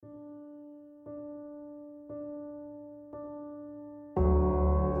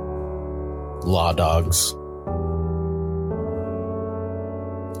Law Dogs,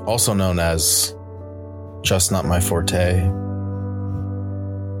 also known as Just Not My Forte,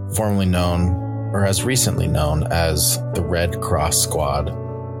 formerly known, or as recently known as the Red Cross Squad.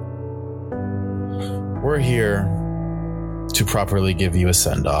 We're here to properly give you a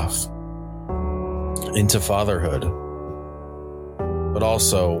send-off into fatherhood, but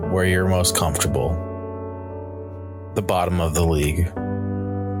also where you're most comfortable, the bottom of the league.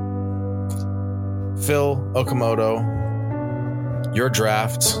 Phil Okamoto, your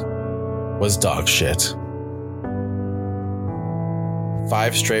draft was dog shit.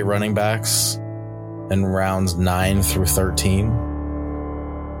 5 straight running backs in rounds 9 through 13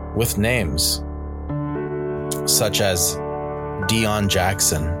 with names such as Deion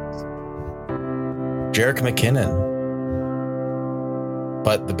Jackson, Jerick McKinnon,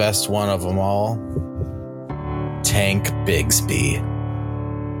 but the best one of them all, Tank Bigsby.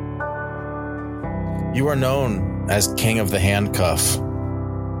 You are known as King of the Handcuff,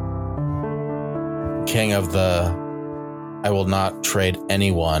 King of the I will not trade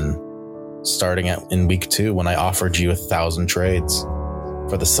anyone starting in week 2 when I offered you 1,000 trades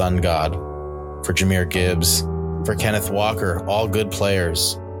for the Sun God, for Jahmyr Gibbs, for Kenneth Walker, all good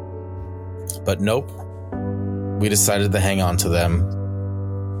players. But nope, we decided to hang on to them.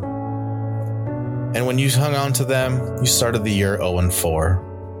 And when you hung on to them, you started the year 0-4.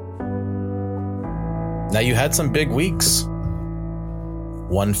 Now you had some big weeks.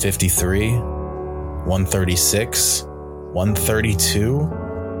 153, 136, 132.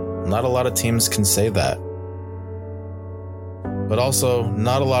 Not a lot of teams can say that. But also,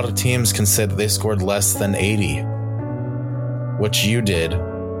 not a lot of teams can say that they scored less than 80, which you did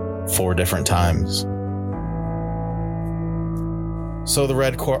 4 different times. So the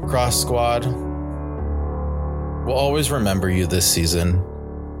Red Cross Squad will always remember you this season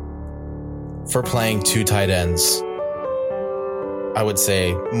for playing 2 tight ends. I would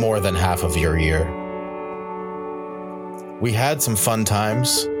say more than half of your year. We had some fun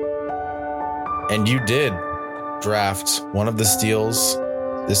times, and you did draft one of the steals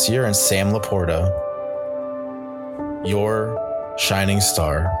this year in Sam Laporta, your shining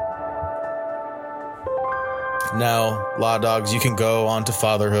star. Now, Law Dogs, you can go on to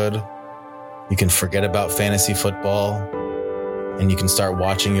fatherhood. You can forget about fantasy football, and you can start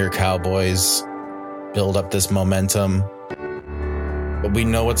watching your Cowboys build up this momentum. But we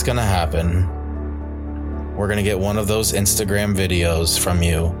know what's going to happen. We're going to get one of those Instagram videos from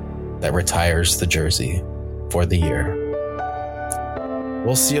you that retires the jersey for the year.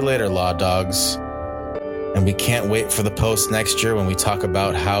 We'll see you later, Law Dogs. And we can't wait for the post next year when we talk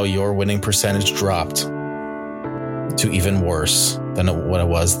about how your winning percentage dropped to even worse than what it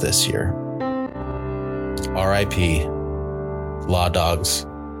was this year. R.I.P. Law Dogs,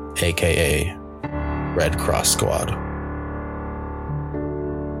 a.k.a. Red Cross Squad.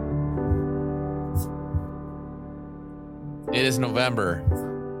 It is November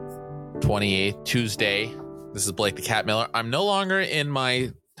 28th, Tuesday. This is Blake the Cat Miller. I'm no longer in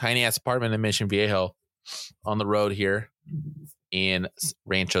my tiny ass apartment in Mission Viejo on the road here in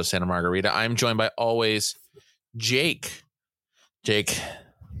Rancho Santa Margarita. I'm joined by always Jake. Jake,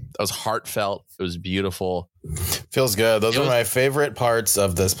 that was heartfelt. It was beautiful. Feels good. Those are my favorite parts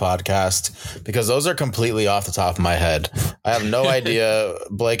of this podcast because those are completely off the top of my head. I have no idea.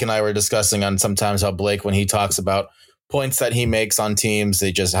 Blake and I were discussing on sometimes how Blake, when he talks about points that he makes on teams,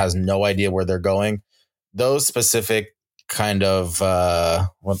 he just has no idea where they're going. Those specific kind of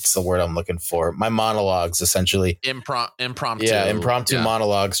what's the word I'm looking for? My monologues, essentially. Impromptu. Yeah, impromptu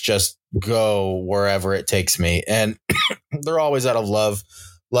monologues just go wherever it takes me. And they're always out of love.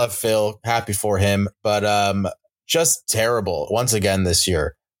 Love Phil. Happy for him. But just terrible once again this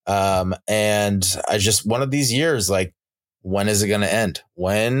year. And I just, one of these years, like, when is it going to end?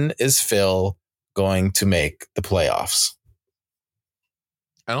 When is Phil going to make the playoffs?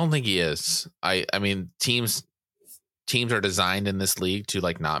 I don't think he is. I mean, teams are designed in this league to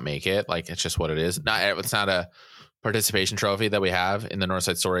like not make it. Like, it's just what it is. It's not a participation trophy that we have in the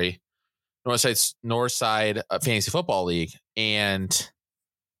Northside Fantasy Football League, and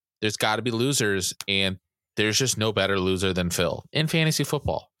there's got to be losers, and there's just no better loser than Phil in fantasy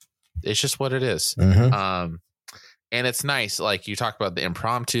football. It's just what it is. Mm-hmm. And it's nice. Like, you talk about the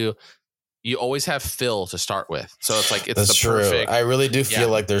impromptu. You always have Phil to start with. So it's like, it's That's the perfect. True. I really do feel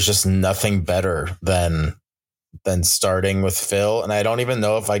like there's just nothing better than starting with Phil. And I don't even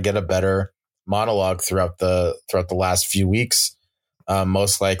know if I get a better monologue throughout the last few weeks.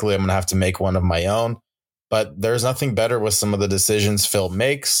 Most likely I'm going to have to make one of my own, but there's nothing better with some of the decisions Phil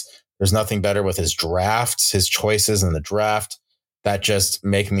makes. There's nothing better with his drafts, his choices in the draft. that just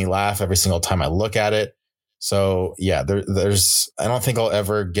make me laugh every single time I look at it. So yeah, I don't think I'll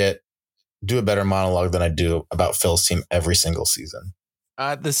ever do a better monologue than I do about Phil's team every single season.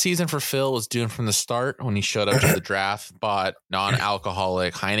 The season for Phil was doomed from the start when he showed up to the draft, bought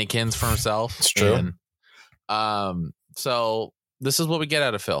non-alcoholic Heinekens for himself. It's true. And, so this is what we get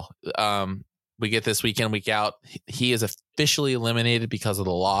out of Phil. We get this week in, week out. He is officially eliminated because of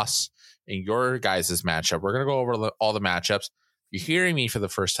the loss in your guys' matchup. We're going to go over all the matchups. You're hearing me for the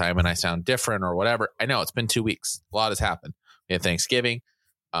first time and I sound different or whatever. I know it's been 2 weeks. A lot has happened. We had Thanksgiving.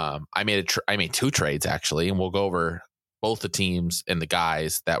 I made 2 trades actually, and we'll go over both the teams and the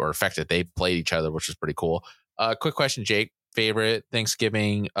guys that were affected. They played each other, which was pretty cool. Quick question, Jake. Favorite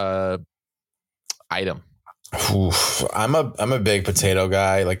Thanksgiving item? Oof, I'm a big potato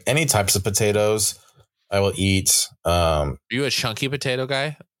guy. Like any types of potatoes, I will eat. Are you a chunky potato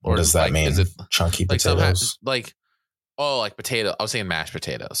guy? Or what does that mean? Is it chunky potatoes? Like potato. I was saying mashed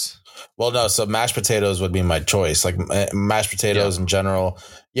potatoes. Well, no. So mashed potatoes would be my choice. Like mashed potatoes in general.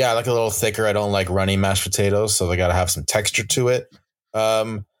 Yeah, I like a little thicker. I don't like runny mashed potatoes, so they got to have some texture to it. I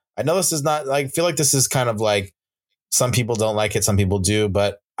know this is not. I feel like this is kind of like some people don't like it, some people do,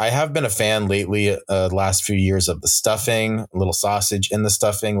 but I have been a fan lately, last few years, of the stuffing, a little sausage in the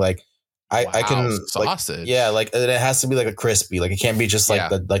stuffing. Like I can sausage. Like, yeah, like it has to be like a crispy. Like it can't be just like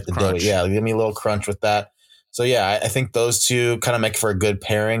the dough. Yeah, give me a little crunch with that. So yeah, I think those two kind of make for a good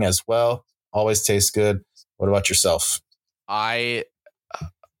pairing as well. Always tastes good. What about yourself? I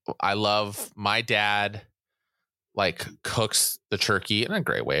love my dad. Like cooks the turkey in a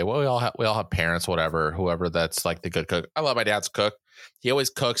great way. Well, we all have parents, whoever that's like the good cook. I love my dad's cook. He always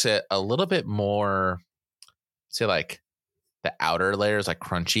cooks it a little bit more, say like the outer layers like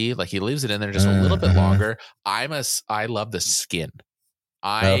crunchy. Like he leaves it in there just a little bit longer. I love the skin.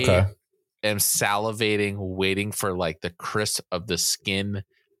 I am salivating, waiting for like the crisp of the skin,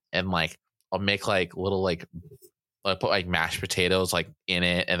 and like I'll make like little like I put like mashed potatoes like in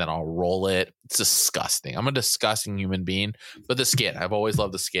it, and then I'll roll it. It's disgusting. I'm a disgusting human being, but the skin, I've always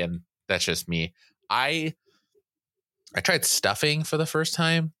loved the skin. That's just me. I tried stuffing for the first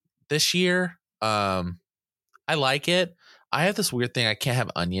time this year. I like it. I have this weird thing. I can't have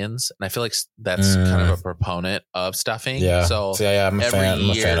onions, and I feel like that's kind of a proponent of stuffing. Yeah. So yeah, I'm a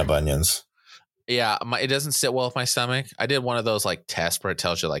fan of onions. Yeah, it doesn't sit well with my stomach. I did one of those like tests where it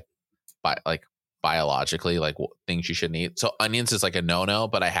tells you like biologically like things you shouldn't eat. So onions is like a no-no,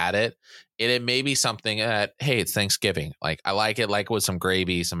 but I had it. It may be something that, hey, it's Thanksgiving. Like I like it with some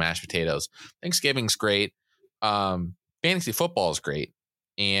gravy, some mashed potatoes. Thanksgiving's great. Fantasy football is great.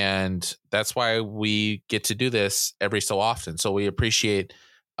 And that's why we get to do this every so often. So we appreciate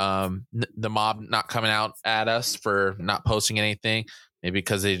the mob not coming out at us for not posting anything, maybe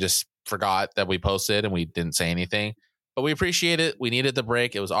because they just forgot that we posted and we didn't say anything. But we appreciate it. We needed the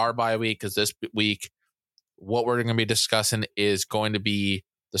break. It was our bye week because this week, what we're going to be discussing is going to be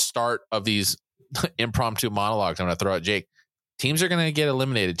the start of these impromptu monologues. I'm going to throw out Jake. Teams are going to get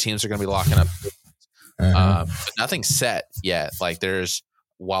eliminated. Teams are going to be locking up. But nothing's set yet. Like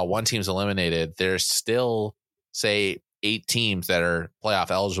while one team's eliminated, there's still, say, 8 teams that are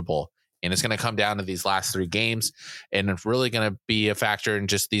playoff eligible. And it's going to come down to these last 3 games. And it's really going to be a factor in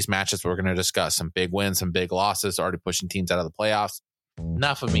just these matches we're going to discuss. Some big wins, some big losses, already pushing teams out of the playoffs.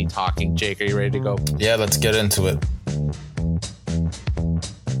 Enough of me talking. Jake, are you ready to go? Yeah, let's get into it.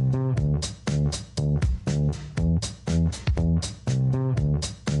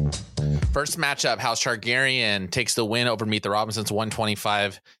 First matchup, House Targaryen takes the win over Meet the Robinsons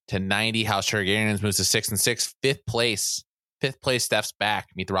 125-90. House Targaryens moves to 6-6, 5th place. 5th place steps back.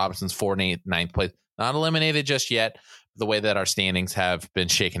 Meet the Robinsons 4th, 9th place. Not eliminated just yet. The way that our standings have been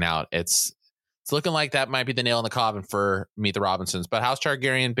shaken out, it's looking like that might be the nail in the coffin for Meet the Robinsons. But House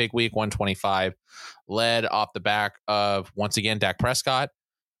Targaryen, big week, 125, led off the back of, once again, Dak Prescott.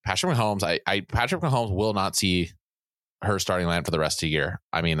 Patrick Mahomes, Patrick Mahomes will not see her starting line for the rest of the year.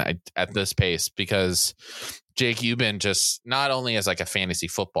 I mean, at this pace, because Jake, you've been just not only as like a fantasy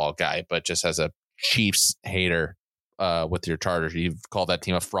football guy, but just as a Chiefs hater with your Chargers. You've called that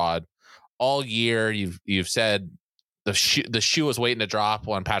team a fraud all year. You've said the shoe was waiting to drop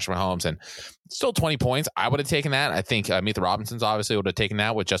on Patrick Mahomes, and still 20 points. I would have taken that. I think Meet the Robinsons obviously would have taken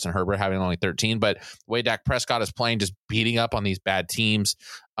that with Justin Herbert having only 13. But the way Dak Prescott is playing, just beating up on these bad teams,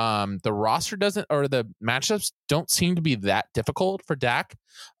 the roster doesn't, or the matchups don't seem to be that difficult for Dak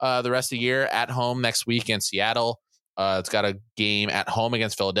the rest of the year. At home next week in Seattle. It's got a game at home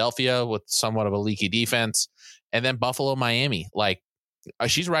against Philadelphia with somewhat of a leaky defense, and then Buffalo, Miami. Like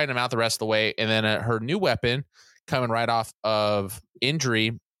she's riding them out the rest of the way, and then her new weapon coming right off of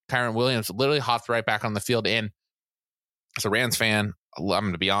injury, Kyren Williams literally hopped right back on the field. And as a Rams fan, I'm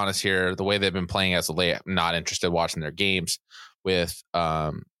going to be honest here. The way they've been playing as of late, I'm not interested in watching their games with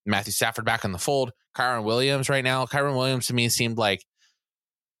Matthew Stafford back in the fold. Kyren Williams right now. Kyren Williams to me seemed like,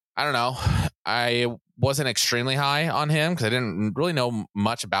 I don't know. I wasn't extremely high on him because I didn't really know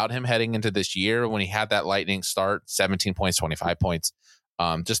much about him heading into this year when he had that lightning start, 17 points, 25 points,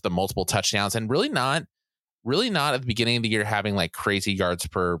 just the multiple touchdowns, and really not at the beginning of the year having like crazy yards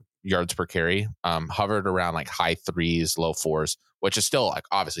per carry. Hovered around like high 3s, low 4s, which is still like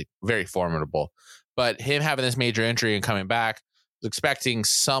obviously very formidable. But him having this major injury and coming back, was expecting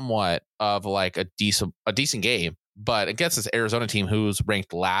somewhat of like a decent game. But against this Arizona team who's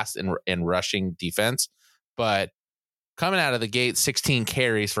ranked last in rushing defense, but coming out of the gate, 16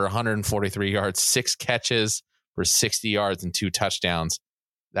 carries for 143 yards, 6 catches for 60 yards and 2 touchdowns.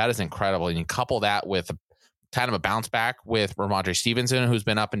 That is incredible. And you couple that with kind of a bounce back with Ramondre Stevenson, who's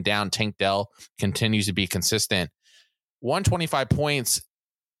been up and down. Tank Dell continues to be consistent. 125 points,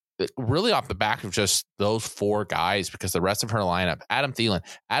 really off the back of just those 4 guys, because the rest of her lineup, Adam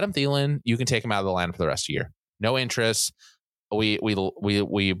Thielen, you can take him out of the lineup for the rest of the year. No interest. We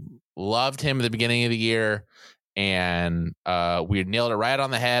loved him at the beginning of the year, and we nailed it right on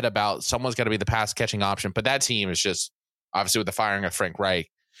the head about someone's got to be the pass catching option. But that team is just, obviously with the firing of Frank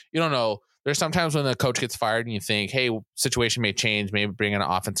Reich, you don't know. There's sometimes when the coach gets fired and you think, hey, situation may change, maybe bring in an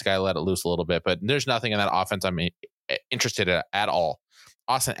offense guy, let it loose a little bit. But there's nothing in that offense I'm interested in at all.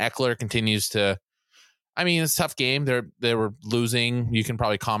 Austin Eckler continues to, I mean, it's a tough game. They were losing. You can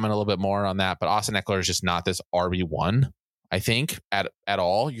probably comment a little bit more on that, but Austin Eckler is just not this RB1, I think, at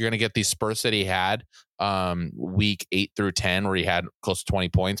all. You're going to get these spurts that he had week 8 through 10 where he had close to 20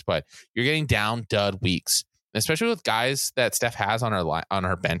 points, but you're getting down dud weeks, especially with guys that Steph has on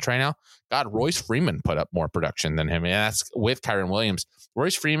her bench right now. God, Royce Freeman put up more production than him, and that's with Kyren Williams.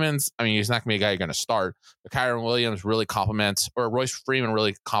 Royce Freeman's, I mean, he's not going to be a guy you're going to start, but Kyren Williams really complements, or Royce Freeman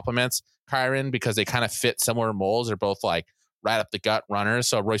really complements Kyren because they kind of fit similar molds. They're both like right up the gut runners.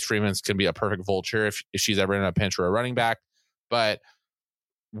 So Royce Freeman's can be a perfect vulture if she's ever in a pinch or a running back. But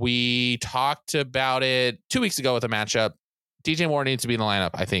we talked about it 2 weeks ago with a matchup. DJ Moore needs to be in the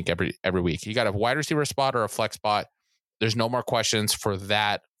lineup, I think, every week. You got a wide receiver spot or a flex spot. There's no more questions for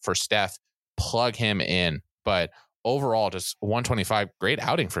that for Steph. Plug him in. But overall, just 125, great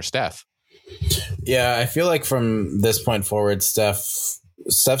outing for Steph. Yeah, I feel like from this point forward, Steph's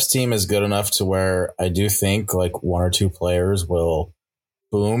team is good enough to where I do think like 1 or 2 players will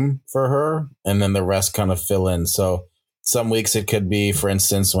boom for her, and then the rest kind of fill in. So some weeks it could be, for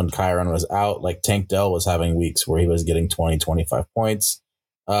instance, when Kyren was out, like Tank Dell was having weeks where he was getting 20, 25 points.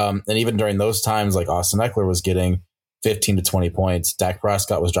 And even during those times, like Austin Eckler was getting 15 to 20 points. Dak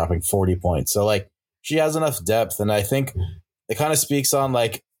Prescott was dropping 40 points. So like she has enough depth. And I think it kind of speaks on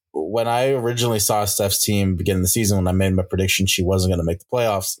like when I originally saw Steph's team beginning the season, when I made my prediction she wasn't going to make the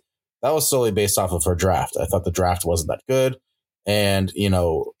playoffs, that was solely based off of her draft. I thought the draft wasn't that good. And,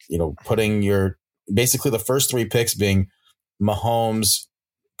 putting your basically the first 3 picks being Mahomes,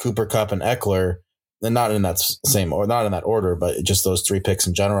 Cooper Kupp, and Eckler, and not in that same or not in that order, but just those 3 picks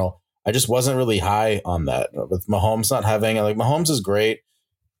in general. I just wasn't really high on that. With Mahomes not having, like, Mahomes is great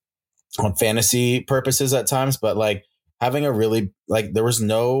on fantasy purposes at times, but like having a really, like, there was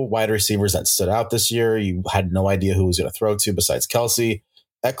no wide receivers that stood out this year. You had no idea who was going to throw to besides Kelsey.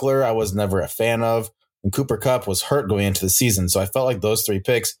 Eckler, I was never a fan of. And Cooper Kupp was hurt going into the season. So I felt like those 3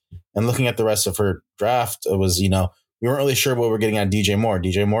 picks, and looking at the rest of her draft, it was, we weren't really sure what we were getting on DJ Moore.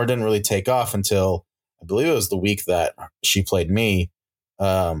 DJ Moore didn't really take off until I believe it was the week that she played me.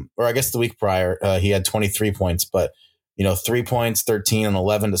 Or I guess the week prior, he had 23 points, but 3 points, 13 and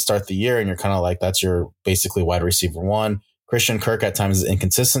 11 to start the year. And you're kind of like, that's your basically wide receiver 1. Christian Kirk at times is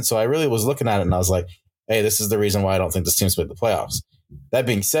inconsistent. So I really was looking at it and I was like, hey, this is the reason why I don't think this team's made the playoffs. That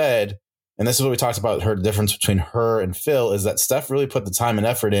being said, and this is what we talked about, her difference between her and Phil, is that Steph really put the time and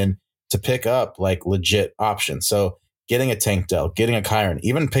effort in to pick up like legit options. So getting a Tank Dell, getting a Kyren,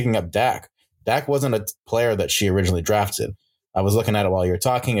 even picking up Dak. Dak wasn't a player that she originally drafted. I was looking at it while you were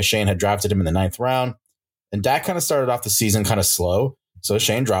talking. Shane had drafted him in the 9th round. And Dak kind of started off the season kind of slow. So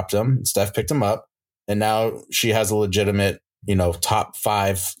Shane dropped him. Steph picked him up. And now she has a legitimate, top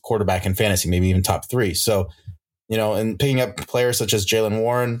 5 quarterback in fantasy, maybe even top 3. So, and picking up players such as Jaylen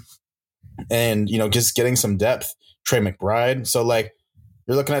Warren and, just getting some depth, Trey McBride. So like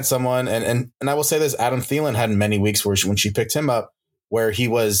you're looking at someone, and I will say this, Adam Thielen had many weeks where when she picked him up, where he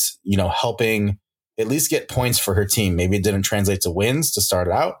was, helping at least get points for her team. Maybe it didn't translate to wins to start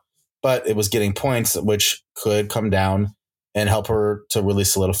out, but it was getting points, which could come down and help her to really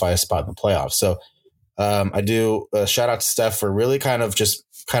solidify a spot in the playoffs. So I do a shout out to Steph for really kind of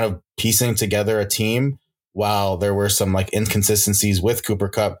piecing together a team while there were some like inconsistencies with Cooper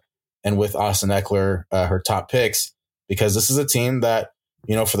Kupp and with Austin Eckler, her top picks, because this is a team that,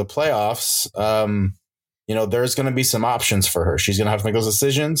 for the playoffs, there's going to be some options for her. She's going to have to make those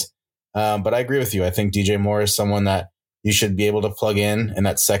decisions. But I agree with you. I think DJ Moore is someone that you should be able to plug in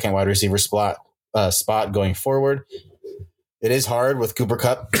that second wide receiver spot going forward. It is hard with Cooper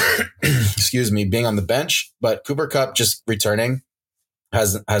Kupp, being on the bench, but Cooper Kupp just returning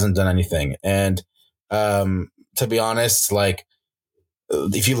hasn't done anything. And to be honest, like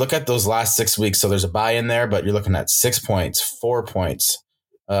if you look at those last 6 weeks, so there's a buy in there, but you're looking at 6 points, 4 points,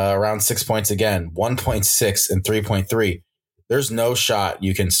 around 6 points again, 1.6 and 3.3. There's no shot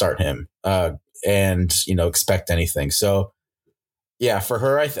you can start him and expect anything. So yeah, for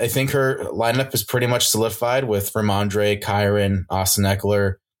her, I think her lineup is pretty much solidified with Ramondre, Kyren, Austin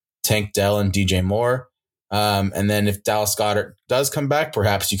Eckler, Tank Dell, and DJ Moore. And then if Dallas Goedert does come back,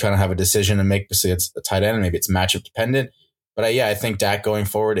 perhaps you kind of have a decision to make. Say it's a tight end, and maybe it's matchup dependent. But I think Dak going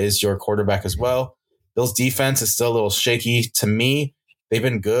forward is your quarterback as well. Bills defense is still a little shaky to me. They've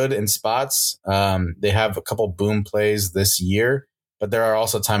been good in spots. They have a couple boom plays this year, but there are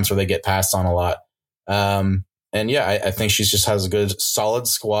also times where they get passed on a lot. And yeah, I think she just has a good, solid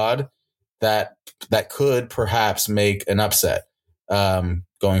squad that could perhaps make an upset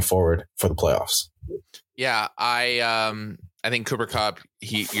going forward for the playoffs. Yeah, I think Cooper Kupp,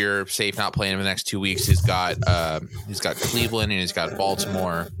 you're safe not playing him in the next 2 weeks. He's got Cleveland and he's got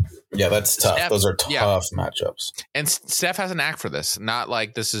Baltimore. Yeah, that's tough. Those are tough matchups. And Steph has a knack for this. Not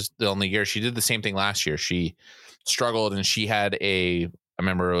like this is the only year. She did the same thing last year. She struggled and she had I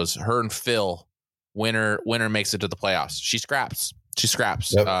remember it was her and Phil. Winner makes it to the playoffs. She scraps.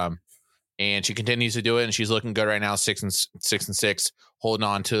 Yep. And she continues to do it. And she's looking good right now. 6-6, holding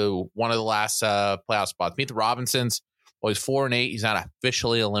on to one of the last playoff spots. Meet the Robinsons. Well, he's 4-8. He's not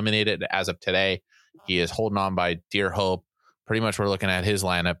officially eliminated as of today. He is holding on by dear hope. Pretty much we're looking at his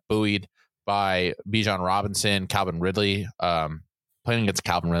lineup buoyed by Bijan Robinson, Calvin Ridley, playing against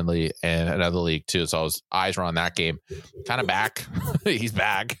Calvin Ridley and another league too. So his eyes were on that game. Kind of back. He's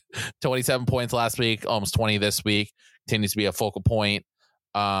back. 27 points last week, almost 20 this week. Continues to be a focal point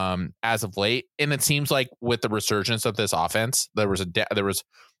as of late. And it seems like with the resurgence of this offense, there was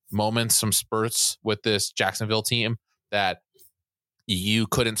moments, some spurts with this Jacksonville team that you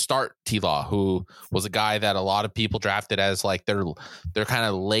couldn't start T-Law, who was a guy that a lot of people drafted as like they're kind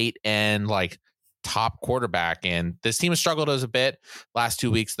of late end like top quarterback, and this team has struggled as a bit. Last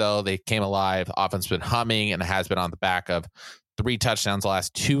 2 weeks though, they came alive. Offense been humming, and it has been on the back of 3 touchdowns the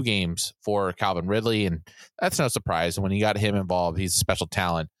last 2 games for Calvin Ridley, and that's no surprise. When you got him involved, he's a special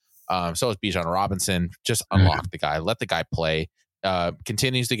talent. So is Bijan Robinson. Just unlock the guy, let the guy play.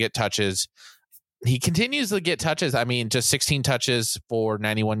 Continues to get touches. He continues to get touches. I mean, just 16 touches for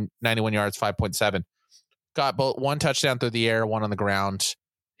 91 yards, 5.7. Got both 1 touchdown through the air, 1 on the ground.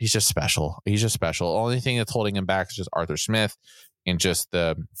 He's just special. Only thing that's holding him back is just Arthur Smith and just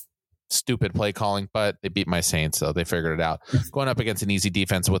the stupid play calling, but they beat my Saints, so they figured it out. Going up against an easy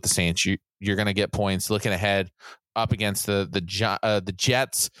defense with the Saints, you're going to get points. Looking ahead, up against the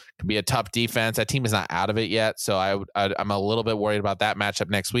Jets, could be a tough defense. That team is not out of it yet, so I'm a little bit worried about that matchup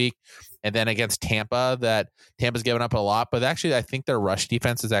next week. And then against Tampa, that Tampa's given up a lot, but actually I think their rush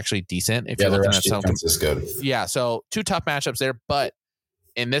defense is actually decent. If you're looking at defense is good. Yeah, so 2 tough matchups there, but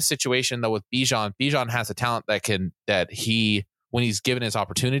in this situation though with Bijan has a talent that when he's given his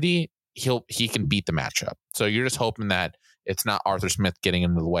opportunity, he can beat the matchup. So you're just hoping that it's not Arthur Smith getting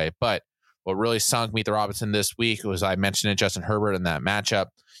into the way. But what really sunk Meet the Robinson this week was, I mentioned it, Justin Herbert in that matchup.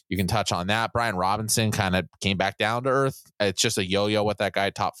 You can touch on that. Brian Robinson kind of came back down to earth. It's just a yo-yo with that guy,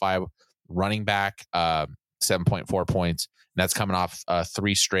 top 5 running back, 7.4 points. And that's coming off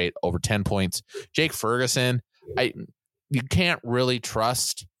 3 straight over 10 points. Jake Ferguson, you can't really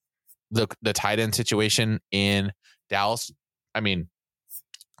trust the tight end situation in Dallas. I mean,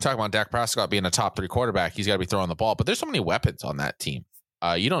 talking about Dak Prescott being a top 3 quarterback, he's got to be throwing the ball, but there's so many weapons on that team.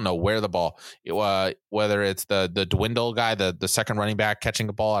 You don't know where the ball, whether it's the dwindle guy, the second running back catching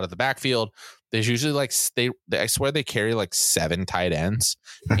the ball out of the backfield. There's usually like I swear they carry like 7 tight ends,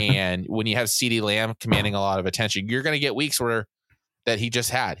 and when you have CeeDee Lamb commanding a lot of attention, you're going to get weeks where that he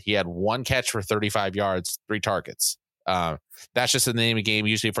had 1 catch for 35 yards, 3 targets. That's just the name of the game.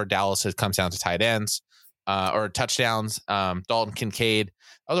 Usually for Dallas, it comes down to tight ends or touchdowns. Dalton Kincaid,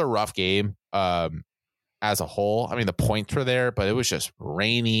 that was a rough game as a whole. I mean, the points were there, but it was just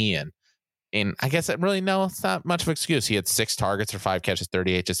rainy, and I guess it's not much of an excuse. He had 6 targets for 5 catches,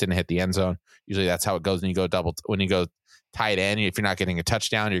 38, just didn't hit the end zone. Usually that's how it goes when you go tight end. If you're not getting a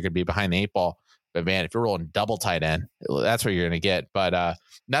touchdown, you're going to be behind the 8 ball. But man, if you're rolling double tight end, that's what you're going to get. But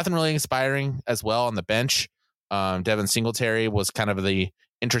nothing really inspiring as well on the bench. Devin Singletary was kind of the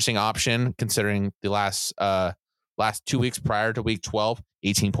interesting option considering the last 2 weeks prior to week 12,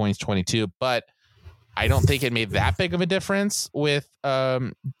 18 points, 22. But I don't think it made that big of a difference with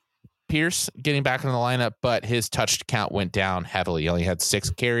Pierce getting back in the lineup, but his touch count went down heavily. He only had 6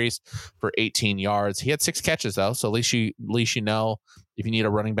 carries for 18 yards. He had 6 catches though, so at least you know if you need a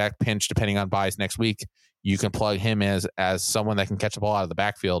running back pinch, depending on buys next week, you can plug him as someone that can catch the ball out of the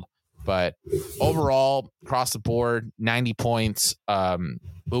backfield. But overall, across the board, 90 points,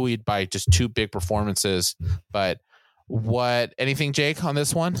 buoyed by just 2 big performances. But anything, Jake, on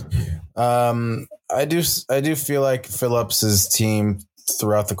this one? I do feel like Phillips's team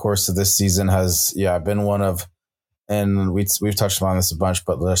throughout the course of this season has been one of, and we've touched on this a bunch,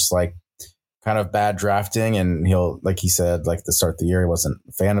 but just like kind of bad drafting, and he'll, like he said, like the start of the year, he wasn't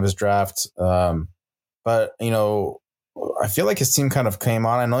a fan of his draft. But I feel like his team kind of came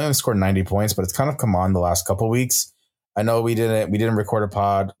on. I know he only scored 90 points, but it's kind of come on the last couple of weeks. I know we didn't record a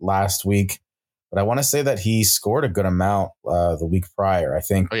pod last week, but I want to say that he scored a good amount the week prior. I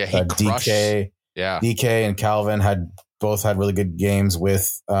think DK and Calvin both had really good games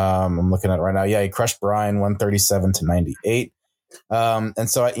with, I'm looking at it right now. Yeah, he crushed Brian 137-98. And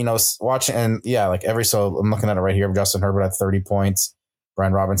so, watching, and so I'm looking at it right here. Justin Herbert had 30 points.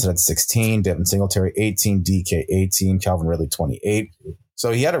 Brian Robinson had 16, Devin Singletary 18, DK 18, Calvin Ridley 28.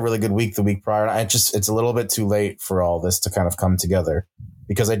 So he had a really good week the week prior. It's a little bit too late for all this to kind of come together,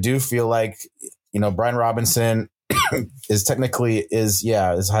 because I do feel like, Brian Robinson has kind of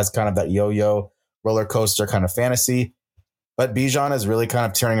that yo-yo roller coaster kind of fantasy. But Bijan is really kind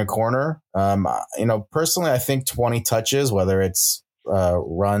of turning a corner. Personally, I think 20 touches, whether it's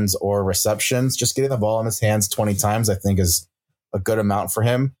runs or receptions, just getting the ball in his hands 20 times, I think is a good amount for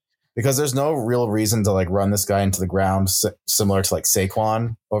him, because there's no real reason to like run this guy into the ground, similar to like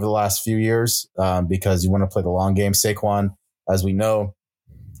Saquon over the last few years, because you want to play the long game. Saquon, as we know,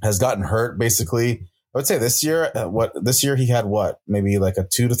 has gotten hurt basically. I would say this year he had maybe like a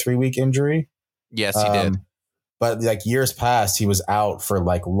 2 to 3 week injury. Yes, he did. But like years past, he was out for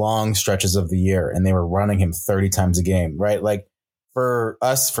like long stretches of the year, and they were running him 30 times a game, right? Like for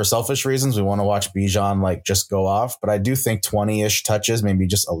us, for selfish reasons, we want to watch Bijan like just go off. But I do think 20-ish touches, maybe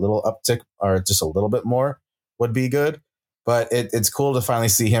just a little uptick or just a little bit more would be good. But it's cool to finally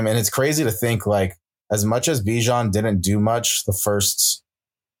see him. And it's crazy to think, like, as much as Bijan didn't do much the first,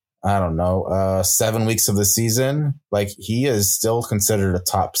 7 weeks of the season, like he is still considered a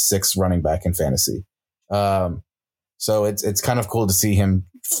top 6 running back in fantasy. So it's kind of cool to see him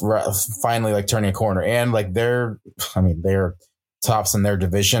finally like turning a corner, and like they're tops in their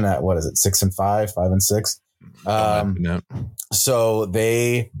division at 6-5, 5-6. So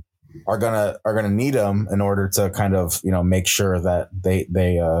they are gonna need him in order to kind of make sure that they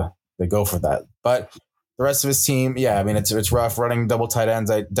go for that. But the rest of his team, it's rough running double tight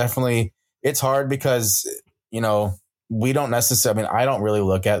ends. It's hard because we don't necessarily. I don't really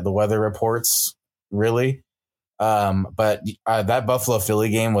look at the weather reports really. But that Buffalo Philly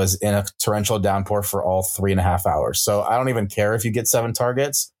game was in a torrential downpour for all 3.5 hours. So I don't even care if you get 7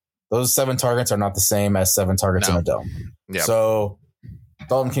 targets. Those 7 targets are not the same as 7 targets in a dome. Yep. So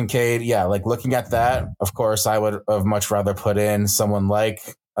Dalton Kincaid, like looking at that, of course, I would have much rather put in someone like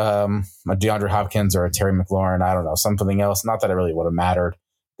a DeAndre Hopkins or a Terry McLaurin. I don't know, something else. Not that it really would have mattered.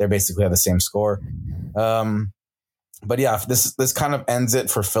 They basically have the same score. But yeah, this kind of ends it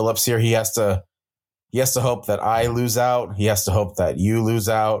for Phillips here. He has to hope that I lose out. He has to hope that you lose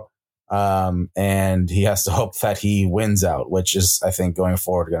out. And he has to hope that he wins out, which is, I think, going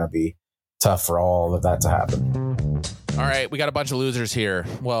forward going to be tough for all of that to happen. All right, we got a bunch of losers here.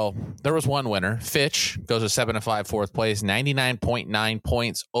 Well, there was one winner. Fitch goes to 7-5, 4th place, 99.9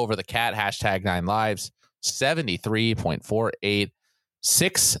 points over the Cat, #9lives, 73.48,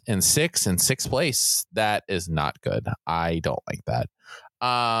 6-6 in 6th place. That is not good. I don't like that.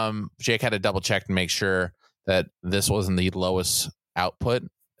 Jake had to double check to make sure that this wasn't the lowest output,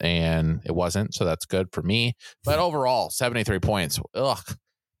 and it wasn't, so that's good for me. But overall, 73 points.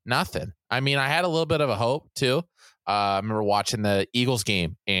 Nothing. I mean, I had a little bit of a hope too. I remember watching the Eagles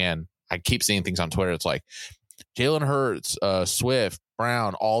game, and I keep seeing things on Twitter. It's like Jalen Hurts, Swift,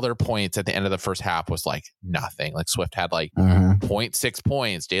 Brown, all their points at the end of the first half was like nothing. Like Swift had like 0.6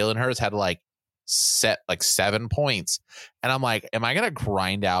 points. Jalen Hurts had like 7 points. And I'm like, am I going to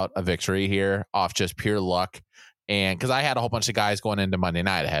grind out a victory here off just pure luck? And because I had a whole bunch of guys going into Monday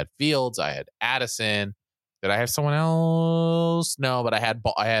night. I had Fields, I had Addison. Did I have someone else? No, but I had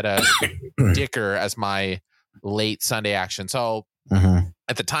a Dicker as my late Sunday action. So I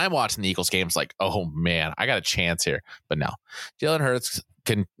at the time watching the Eagles games, like, oh man, I got a chance here. But no, Jalen Hurts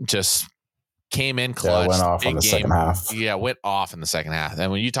came in clutch. Went off in the second half. Yeah, went off in the second half.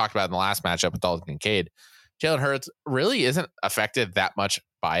 And when you talked about in the last matchup with Dalton Kincaid, Jalen Hurts really isn't affected that much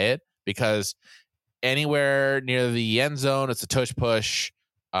by it because anywhere near the end zone, it's a tush push.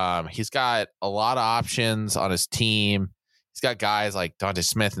 He's got a lot of options on his team. He's got guys like Dante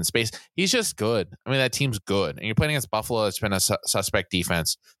Smith in space. He's just good. I mean, that team's good. And you're playing against Buffalo. It's been a suspect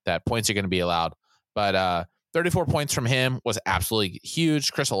defense that points are going to be allowed. But 34 points from him was absolutely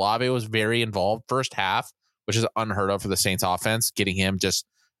huge. Chris Olave was very involved first half, which is unheard of for the Saints offense, getting him just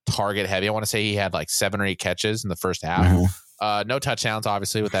target heavy. I want to say he had like 7 or 8 catches in the first half. Mm-hmm. No touchdowns,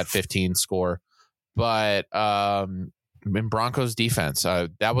 obviously, with that 15 score. But in Broncos defense,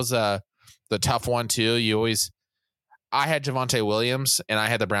 that was the tough one, too. I had Javonte Williams and I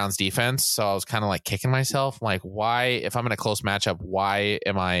had the Browns defense. So I was kind of like kicking myself. I'm like, why, if I'm in a close matchup, why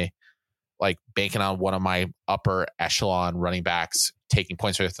am I like banking on one of my upper echelon running backs taking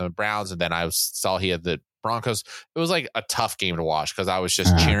points away from the Browns? And then I saw he had the Broncos. It was like a tough game to watch because I was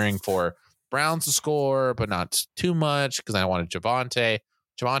just cheering for Browns to score, but not too much because I wanted Javonte.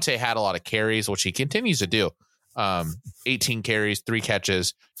 Javonte had a lot of carries, which he continues to do. 18 carries, 3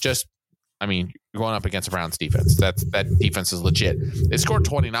 catches. You're going up against the Browns defense. That defense is legit. They scored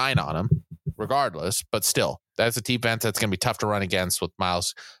 29 on him regardless, but still, that's a defense that's going to be tough to run against with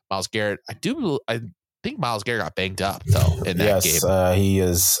Myles Garrett. I think Myles Garrett got banged up though in that game. Yes, he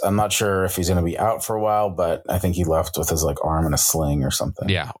is. I'm not sure if he's going to be out for a while, but I think he left with his like arm in a sling or something.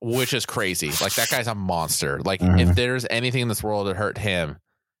 Yeah, which is crazy. Like that guy's a monster. Like if there's anything in this world that hurt him,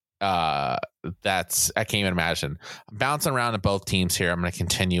 I can't even imagine. I'm bouncing around in both teams here. I'm going to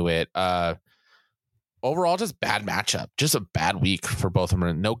continue it. Overall, just bad matchup. Just a bad week for both of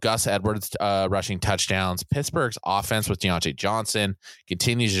them. No Gus Edwards rushing touchdowns. Pittsburgh's offense with Deontay Johnson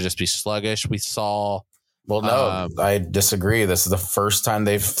continues to just be sluggish. We saw. Well, no, I disagree. This is the first time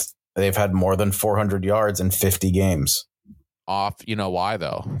they've had more than 400 yards in 50 games. Off, you know why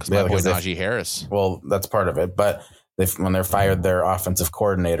though? Because my boy Najee Harris. Well, that's part of it. But when they're fired their offensive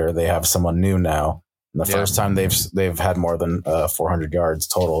coordinator, they have someone new now. And the first time they've had more than 400 yards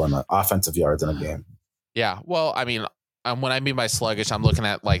total in offensive yards in a game. Yeah, well, I mean, when I mean by sluggish, I'm looking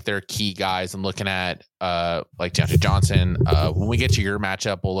at like their key guys. I'm looking at like Deontay Johnson. When we get to your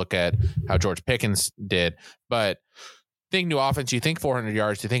matchup, we'll look at how George Pickens did. But think new offense, you think 400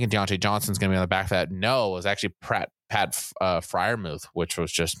 yards, you think Deontay Johnson's going to be on the back of that. No, it was actually Pat Freiermuth, which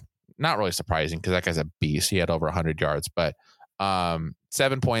was just not really surprising because that guy's a beast. He had over 100 yards, but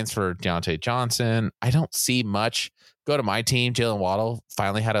 7 points for Deontay Johnson. I don't see much. Go to my team. Jalen Waddle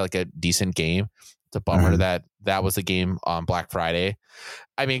finally had a decent game. It's a bummer that was the game on Black Friday.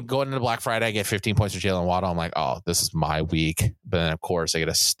 I mean, going into Black Friday, I get 15 points for Jalen Waddle. I'm like, oh, this is my week. But then, of course, I get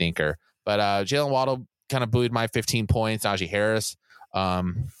a stinker. But Jalen Waddle kind of buoyed my 15 points. Najee Harris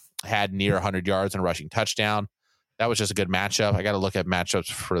had near 100 yards and a rushing touchdown. That was just a good matchup. I got to look at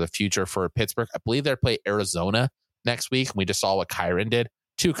matchups for the future for Pittsburgh. I believe they're play Arizona next week. And we just saw what Kyron did.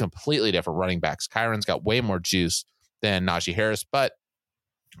 2 completely different running backs. Kyron's got way more juice than Najee Harris, but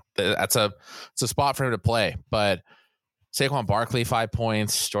it's a spot for him to play. But Saquon Barkley, 5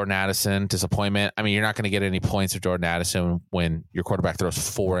 points. Jordan Addison, disappointment. I mean, you're not going to get any points for Jordan Addison when your quarterback throws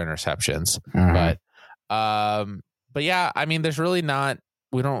 4 interceptions. But yeah, I mean, there's really not.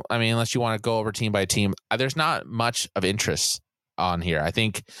 Unless you want to go over team by team, there's not much of interest on here. I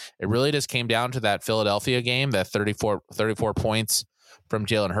think it really just came down to that Philadelphia game, that 34 points from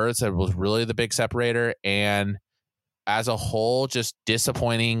Jalen Hurts. That was really the big separator. And as a whole, just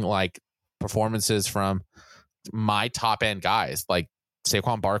disappointing like performances from my top end guys like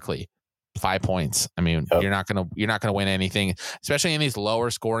Saquon Barkley, 5 points. I mean, you're not gonna win anything, especially in these lower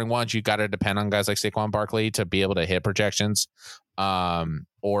scoring ones. You got to depend on guys like Saquon Barkley to be able to hit projections,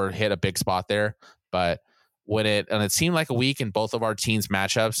 or hit a big spot there. But it seemed like a week in both of our teams'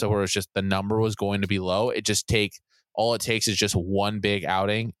 matchups, so where it's just the number was going to be low. All it takes is just one big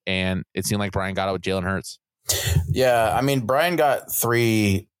outing, and it seemed like Brian got it with Jalen Hurts. Yeah, I mean, Brian got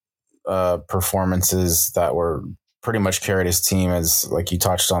 3 performances that were pretty much carried his team, as like you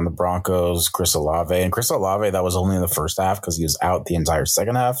touched on the Broncos, Chris Olave. And Chris Olave, that was only in the first half because he was out the entire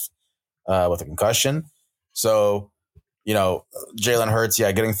second half with a concussion. So, Jalen Hurts,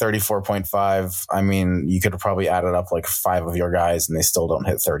 getting 34.5. I mean, you could have probably added up like 5 of your guys and they still don't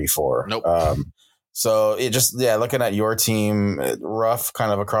hit 34. Nope. So it just, looking at your team, rough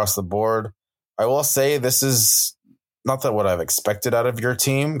kind of across the board. I will say this is not that what I've expected out of your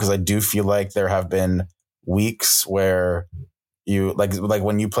team, because I do feel like there have been weeks where you like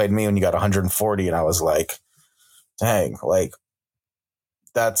when you played me when you got 140 and I was like, dang, like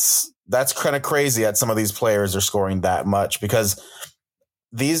that's kind of crazy that some of these players are scoring that much, because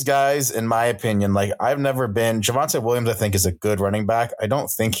these guys, in my opinion, like Javonte Williams, I think, is a good running back. I don't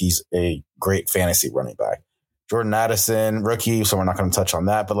think he's a great fantasy running back. Jordan Addison, rookie, so we're not going to touch on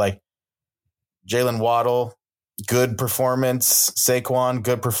that. But like Jalen Waddle, good performance. Saquon,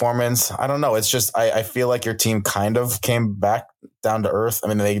 good performance. I don't know. It's just I feel like your team kind of came back down to earth. I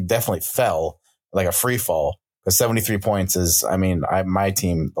mean, they definitely fell like a free fall, because 73 points is, my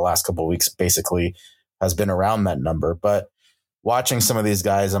team the last couple of weeks basically has been around that number. But watching some of these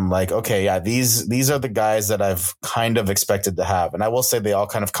guys, I'm like, okay, yeah, these are the guys that I've kind of expected to have. And I will say they all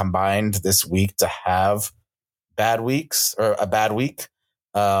kind of combined this week to have bad weeks, or a bad week.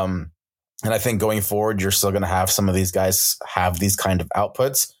 And I think going forward, you're still going to have some of these guys have these kind of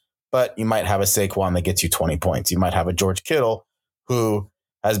outputs, but you might have a Saquon that gets you 20 points. You might have a George Kittle who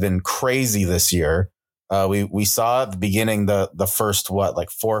has been crazy this year. We saw at the beginning, the first, 4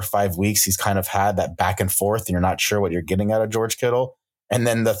 or 5 weeks, he's kind of had that back and forth, and you're not sure what you're getting out of George Kittle. And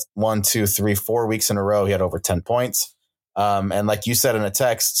then the 1, 2, 3, 4 weeks in a row, he had over 10 points. And like you said in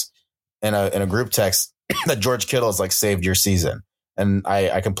a group text, that George Kittle has like saved your season. And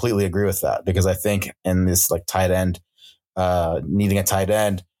I completely agree with that, because I think in this like tight end, needing a tight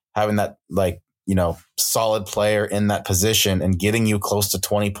end, having that solid player in that position and getting you close to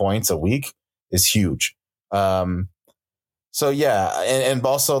 20 points a week is huge. So yeah. And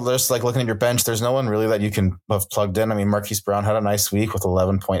also just like looking at your bench, there's no one really that you can have plugged in. I mean, Marquise Brown had a nice week with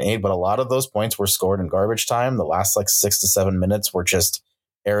 11.8, but a lot of those points were scored in garbage time. The last 6 to 7 minutes were just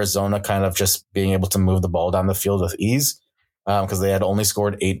Arizona kind of just being able to move the ball down the field with ease, because they had only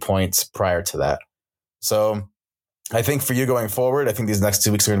scored 8 points prior to that. So I think for you going forward, I think these next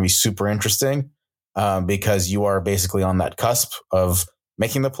 2 weeks are going to be super interesting, because you are basically on that cusp of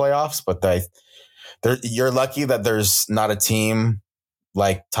making the playoffs. But you're lucky that there's not a team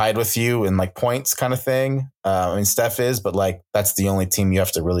like tied with you in like points kind of thing. Steph is, but like that's the only team you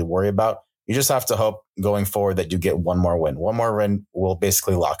have to really worry about. You just have to hope going forward that you get one more win. One more win will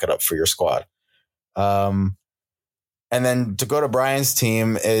basically lock it up for your squad. And then to go to Brian's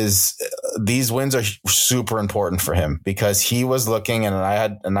team, is these wins are super important for him, because he was looking, and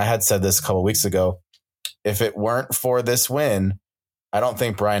I had said this a couple of weeks ago, if it weren't for this win, I don't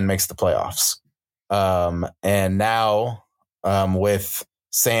think Brian makes the playoffs. And now with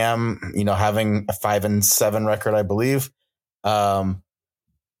Sam, having a 5-7 record, I believe,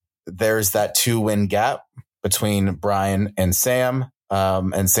 there's that 2-win gap between Brian and Sam.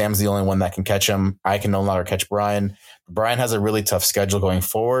 And Sam's the only one that can catch him. I can no longer catch Brian. Brian has a really tough schedule going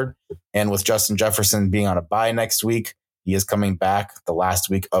forward. And with Justin Jefferson being on a bye next week, he is coming back the last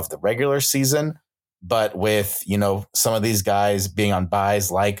week of the regular season. But with, some of these guys being on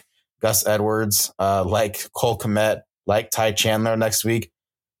byes like Gus Edwards, like Cole Kmet, like Ty Chandler next week,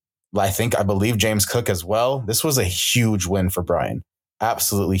 I believe James Cook as well. This was a huge win for Brian.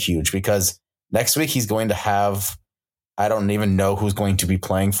 Absolutely huge, because next week he's going to have, I don't even know who's going to be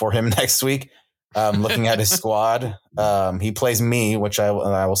playing for him next week. Looking at his squad, he plays me, which I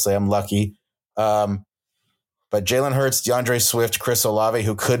will say I'm lucky. But Jalen Hurts, DeAndre Swift, Chris Olave,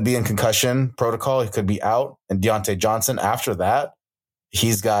 who could be in concussion protocol, he could be out, and Deontay Johnson. After that,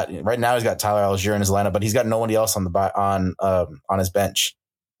 he's got Tyler Algier in his lineup, but he's got nobody else on his bench.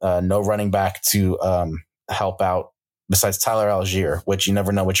 No running back to help out besides Tyler Algier, which you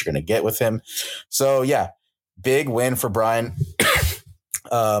never know what you're going to get with him. So yeah, big win for Brian.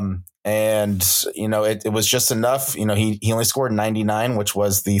 And it was just enough. He only scored 99, which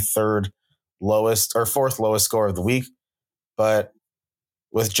was the fourth lowest score of the week. But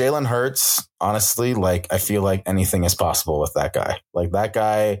with Jalen Hurts, honestly, I feel like anything is possible with that guy. Like that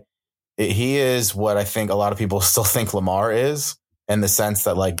guy, he is what I think a lot of people still think Lamar is, in the sense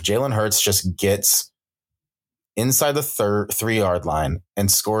that Jalen Hurts just gets inside the 3-yard line and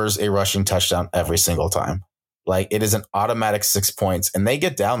scores a rushing touchdown every single time. It is an automatic 6 points, and they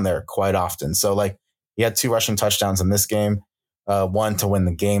get down there quite often. So he had 2 rushing touchdowns in this game, one to win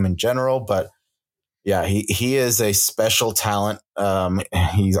the game in general. But yeah, he is a special talent. I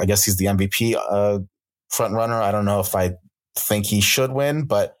guess he's the MVP front runner. I don't know if I think he should win,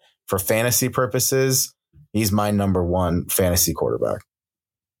 but for fantasy purposes, he's my number 1 fantasy quarterback.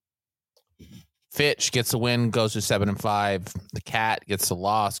 Fitch gets a win, goes to 7-5. The Cat gets a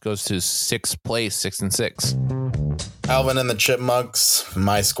loss, goes to 6th place, 6-6. Alvin and the Chipmunks,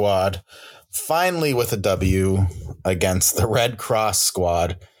 my squad, finally with a W against the Red Cross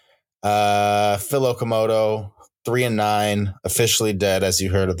squad. Phil Okamoto, 3-9, officially dead, as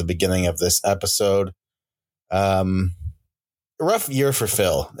you heard at the beginning of this episode. A rough year for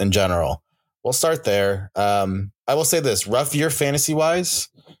Phil in general. we'll start there. I will say this: rough year fantasy wise,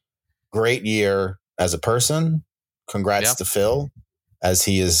 great year as a person. Congrats to Phil, as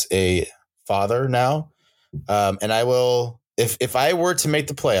he is a father now. And I will, if I were to make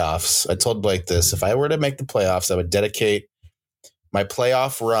the playoffs, I told Blake this: if I were to make the playoffs, I would dedicate my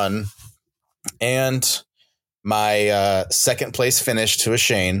playoff run and my second place finish to a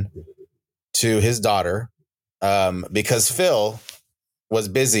Shane, to his daughter, because Phil was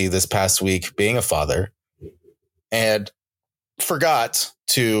busy this past week being a father and forgot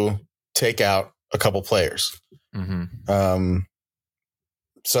to take out a couple players. Mm-hmm.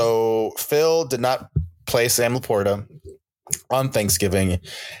 So Phil did not play Sam Laporta on Thanksgiving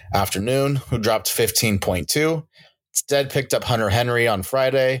afternoon, who dropped 15.2. Instead picked up Hunter Henry on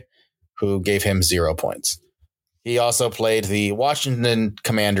Friday, who gave him 0 points. He also played the Washington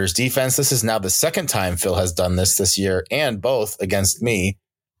Commanders defense. This is now the second time Phil has done this year, and both against me,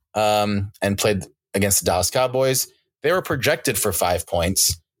 and played against the Dallas Cowboys. They were projected for 5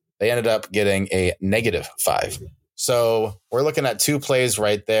 points. They ended up getting a -5. So we're looking at 2 plays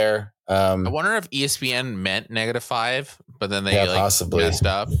right there. I wonder if ESPN meant -5, but then they possibly messed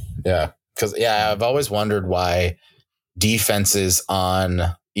up. Yeah, because I've always wondered why defenses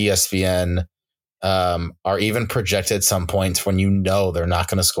on ESPN are even projected some points when you know they're not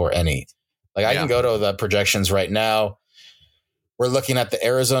going to score any. Like I can go to the projections right now. We're looking at the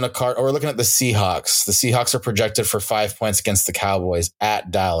we're looking at the Seahawks. The Seahawks are projected for 5 points against the Cowboys at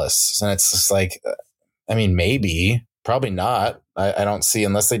Dallas. And it's just like, I mean, maybe, probably not. I don't see,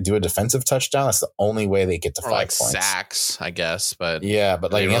 unless they do a defensive touchdown, that's the only way they get to 5 points. Sacks, I guess. But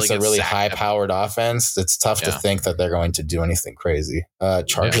but like against a really high-powered offense, it's tough to think that they're going to do anything crazy.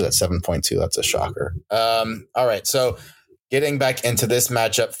 Chargers at 7.2, that's a shocker. All right, so getting back into this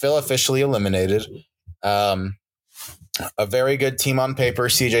matchup, Phil officially eliminated. A very good team on paper.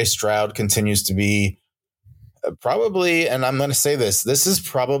 CJ Stroud continues to be probably, and I'm going to say this is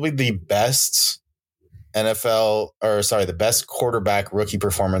probably the best the best quarterback rookie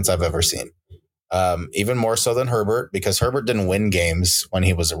performance I've ever seen. Even more so than Herbert, because Herbert didn't win games when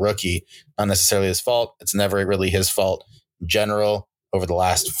he was a rookie. Not necessarily his fault. It's never really his fault in general over the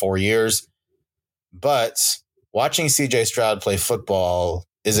last 4 years. But watching CJ Stroud play football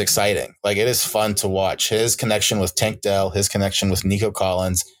is exciting. Like, it is fun to watch. His connection with Tank Dell, his connection with Nico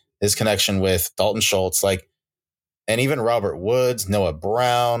Collins, his connection with Dalton Schultz, and even Robert Woods, Noah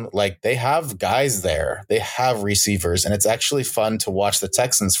Brown, they have guys there. They have receivers, and it's actually fun to watch the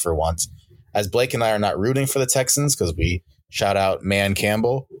Texans for once. As Blake and I are not rooting for the Texans because we shout out Man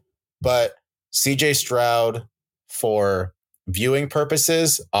Campbell, but CJ Stroud, for viewing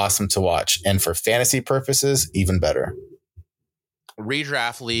purposes, awesome to watch. And for fantasy purposes, even better.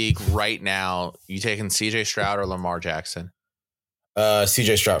 Redraft league right now, you taking CJ Stroud or Lamar Jackson?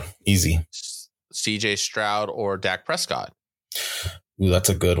 CJ Stroud, easy. CJ Stroud or Dak Prescott? Ooh, that's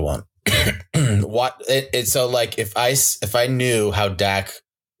a good one. So if I knew how Dak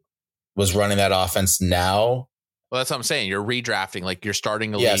was running that offense now. Well, that's what I'm saying. You're redrafting, you're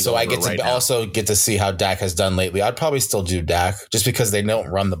starting a league. Yeah, so I get to also get to see how Dak has done lately. I'd probably still do Dak just because they don't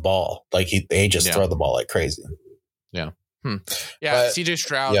run the ball. They just throw the ball like crazy. Yeah. Yeah, but CJ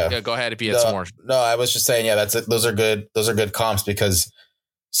Stroud. Go ahead if you had some more. No, I was just saying, that's it. Those are good comps because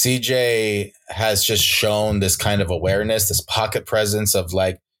CJ has just shown this kind of awareness, this pocket presence of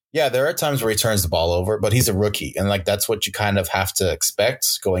there are times where he turns the ball over, but he's a rookie. And that's what you kind of have to expect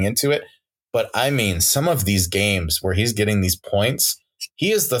going into it. But I mean, some of these games where he's getting these points,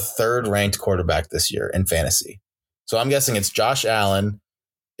 he is the 3rd ranked quarterback this year in fantasy. So I'm guessing it's Josh Allen.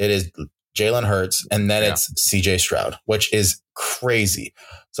 It is Jalen Hurts, and then it's CJ Stroud, which is crazy.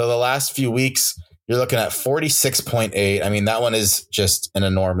 So the last few weeks, you're looking at 46.8. I mean, that one is just an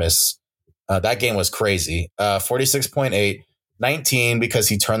enormous. That game was crazy. 46.8, 19 because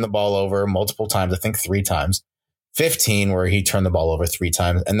he turned the ball over multiple times. I think 3 times. 15 where he turned the ball over 3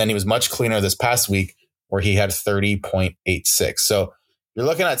 times, and then he was much cleaner this past week where he had 30.86. So you're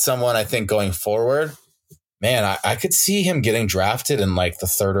looking at someone, I think, going forward. Man, I could see him getting drafted in the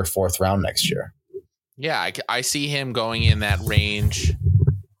 3rd or 4th round next year. Yeah, I see him going in that range.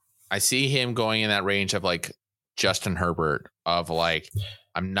 I see him going in that range of Justin Herbert of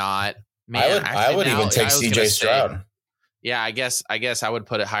I'm not. Man, I would even take CJ Stroud. Yeah, I guess I would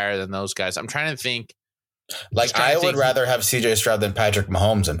put it higher than those guys. I'm trying to think. I would rather have CJ Stroud than Patrick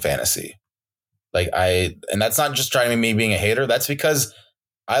Mahomes in fantasy. And that's not just trying to me being a hater. That's because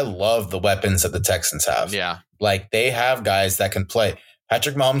I love the weapons that the Texans have. Yeah. They have guys that can play.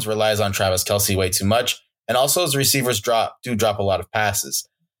 Patrick Mahomes relies on Travis Kelce way too much. And also his receivers drop a lot of passes.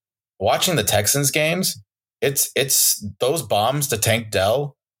 Watching the Texans games, it's those bombs to Tank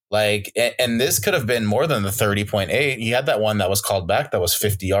Dell. Like, and this could have been more than the 30.8. He had that one that was called back that was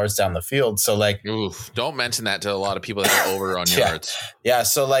 50 yards down the field. So like, oof, don't mention that to a lot of people that are over on yards. Yeah.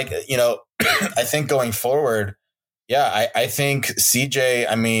 So like, I think going forward, I think CJ,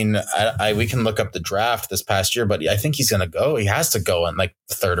 I mean, we can look up the draft this past year, but I think he's going to go. He has to go in like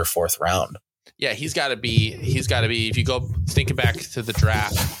the 3rd or 4th round. Yeah, he's got to be. If you go thinking back to the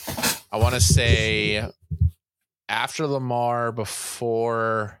draft, I want to say after Lamar,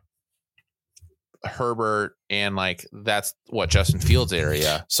 before Herbert, and like that's what Justin Fields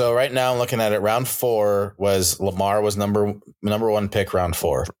area. So right now I'm looking at it. Round 4 was Lamar was number 1 pick, round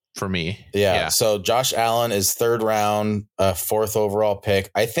 4 for me. Yeah. So Josh Allen is 3rd round, 4th overall pick.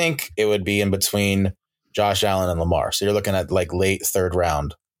 I think it would be in between Josh Allen and Lamar. So you're looking at like late 3rd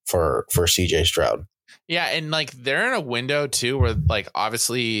round for CJ Stroud. Yeah, and like they're in a window too where like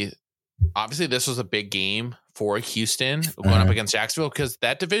obviously this was a big game for Houston going up against Jacksonville because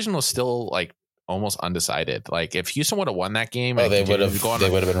that division was still like almost undecided. Like if Houston would have won that game, they would have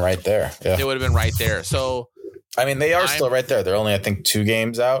been right there. Yeah. They would have been right there. So I mean, they are still right there. They're only, I think, 2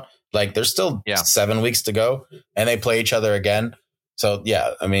 games out. Like there's still 7 weeks to go and they play each other again. So,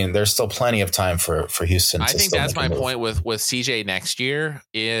 yeah, I mean, there's still plenty of time for Houston. I think that's my point with CJ next year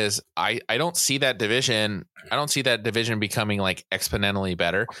is I don't see that division. I don't see that division becoming like exponentially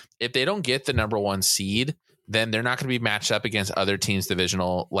better. If they don't get the number 1 seed, then they're not going to be matched up against other teams'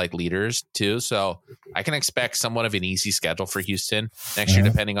 divisional like leaders too. So I can expect somewhat of an easy schedule for Houston next year,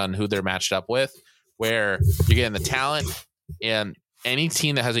 depending on who they're matched up with, where you're getting the talent and any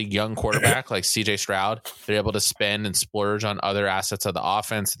team that has a young quarterback like CJ Stroud, they're able to spend and splurge on other assets of the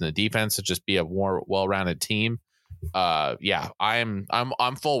offense and the defense to just be a more well-rounded team. I'm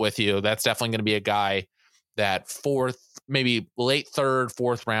full with you. That's definitely going to be a guy that 4th, maybe late 3rd,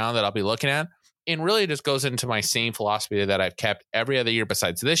 4th round that I'll be looking at. And really just goes into my same philosophy that I've kept every other year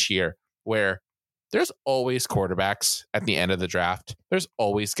besides this year, where there's always quarterbacks at the end of the draft. There's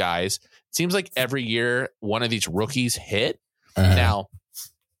always guys. It seems like every year one of these rookies hit. Now,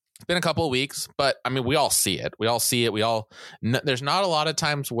 it's been a couple of weeks, but I mean, we all see it. There's not a lot of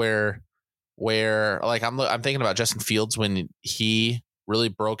times where like I'm thinking about Justin Fields when he really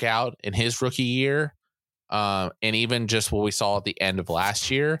broke out in his rookie year. And even just what we saw at the end of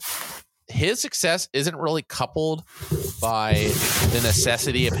last year, his success isn't really coupled by the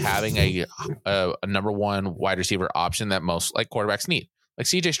necessity of having a number 1 wide receiver option that most like quarterbacks need. Like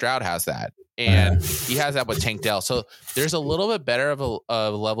CJ Stroud has that, and he has that with Tank Dell. So there's a little bit better of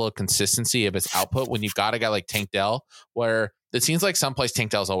a level of consistency of his output when you've got a guy like Tank Dell, where it seems like someplace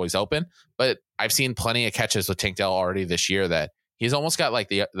Tank Dell's always open. But I've seen plenty of catches with Tank Dell already this year that he's almost got like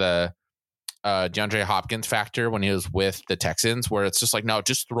the DeAndre Hopkins factor when he was with the Texans, where it's just like, no,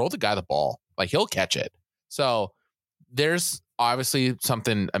 just throw the guy the ball. Like he'll catch it. So there's obviously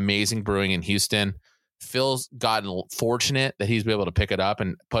something amazing brewing in Houston. Phil's gotten fortunate that he's been able to pick it up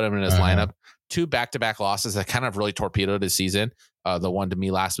and put him in his lineup. 2 back-to-back losses that kind of really torpedoed his season. The one to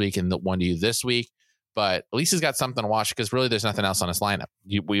me last week and the one to you this week. But at least he's got something to watch because really there's nothing else on his lineup.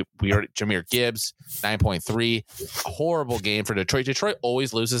 We already Jahmyr Gibbs, 9.3. Horrible game for Detroit. Detroit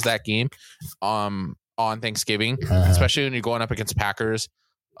always loses that game on Thanksgiving, especially when you're going up against Packers.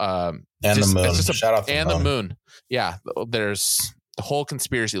 And the moon. Shout out the moon. Yeah, there's the whole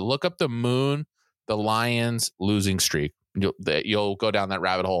conspiracy. Look up the moon, the Lions losing streak. You'll go down that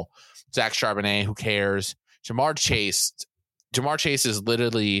rabbit hole. Zach Charbonnet, who cares? Jamar Chase is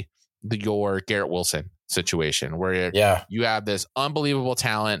literally your Garrett Wilson situation where you have this unbelievable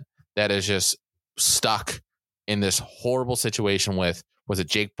talent that is just stuck in this horrible situation with, was it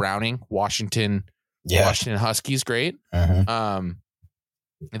Jake Browning, Washington Huskies? Great.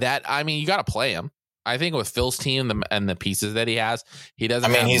 That, I mean, you got to play him. I think with Phil's team and the pieces that he has, he doesn't.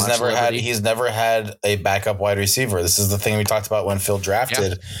 I mean, he's never had a backup wide receiver. This is the thing we talked about when Phil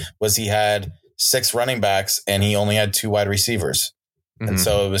drafted was he had 6 running backs and he only had 2 wide receivers. And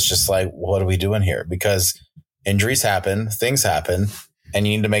so it was just like, what are we doing here? Because injuries happen, things happen, and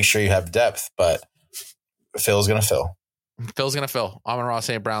you need to make sure you have depth. But Phil's going to fill. Phil's going to fill. Amon-Ra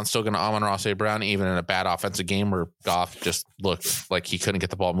St. Brown still going to Amon-Ra St. Brown, even in a bad offensive game where Goff just looked like he couldn't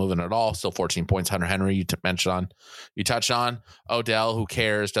get the ball moving at all. Still 14 points. Hunter Henry, you touched on. Odell, who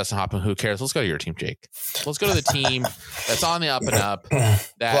cares? Dustin Hoffman, who cares? Let's go to your team, Jake. Let's go to the team that's on the up and up. Well,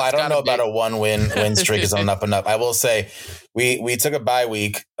 I don't know about a 1 win streak is on the up and up. I will say we took a bye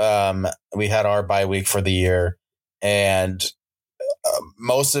week. We had our bye week for the year, and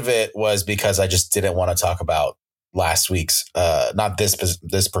most of it was because I just didn't want to talk about last week's not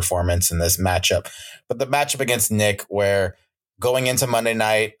this performance and this matchup, but the matchup against Nick, where going into Monday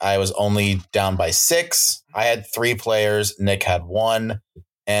night I was only down by 6. I had 3 players, Nick had 1,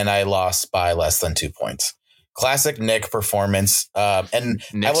 and I lost by less than 2 points. Classic Nick performance. And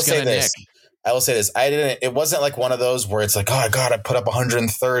Nick's I will say this. Nick. I will say this. It wasn't like one of those where it's like, oh, God, I put up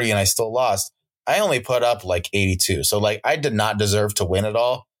 130 and I still lost. I only put up like 82. So like I did not deserve to win at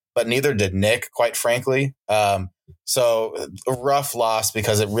all, but neither did Nick, quite frankly. So a rough loss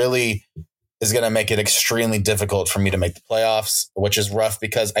because it really is going to make it extremely difficult for me to make the playoffs, which is rough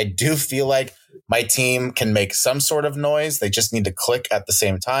because I do feel like my team can make some sort of noise. They just need to click at the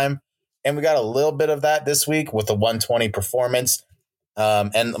same time. And we got a little bit of that this week with the 120 performance.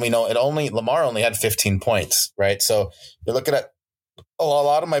 And we know Lamar only had 15 points, right? So you're looking at a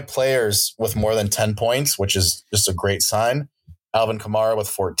lot of my players with more than 10 points, which is just a great sign. Alvin Kamara with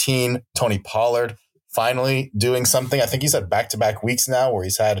 14, Tony Pollard finally doing something. I think he's had back-to-back weeks now where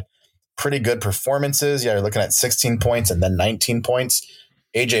he's had pretty good performances. Yeah, you're looking at 16 points and then 19 points.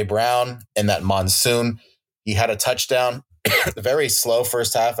 AJ Brown in that monsoon, he had a touchdown. Very slow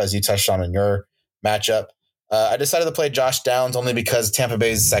first half, as you touched on in your matchup. I decided to play Josh Downs only because Tampa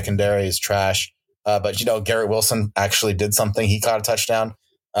Bay's secondary is trash. But, Garrett Wilson actually did something. He caught a touchdown.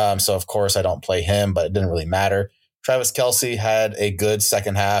 So, of course, I don't play him, but it didn't really matter. Travis Kelce had a good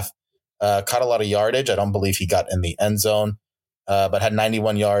second half, caught a lot of yardage. I don't believe he got in the end zone, but had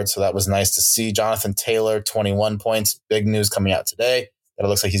 91 yards. So that was nice to see. Jonathan Taylor, 21 points. Big news coming out today that it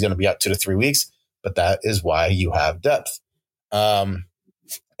looks like he's going to be out 2 to 3 weeks, but that is why you have depth.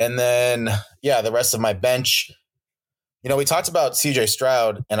 And then, the rest of my bench, we talked about CJ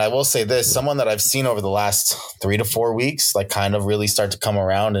Stroud, and I will say this, someone that I've seen over the last 3 to 4 weeks, like kind of really start to come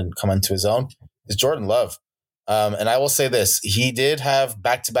around and come into his own, is Jordan Love. And I will say this, he did have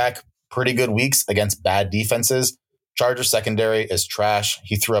back-to-back pretty good weeks against bad defenses. Chargers secondary is trash.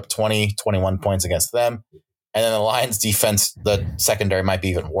 He threw up 20, 21 points against them. And then the Lions defense, the secondary might be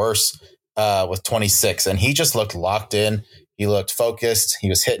even worse with 26. And he just looked locked in. He looked focused. He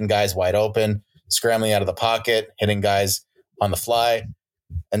was hitting guys wide open, scrambling out of the pocket, hitting guys on the fly.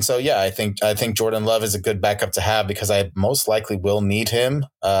 And so, I think Jordan Love is a good backup to have because I most likely will need him.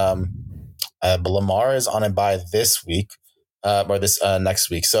 But Lamar is on a bye this week or this next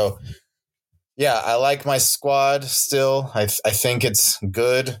week. So, I like my squad still. I think it's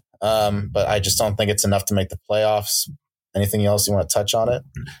good, but I just don't think it's enough to make the playoffs. Anything else you want to touch on it?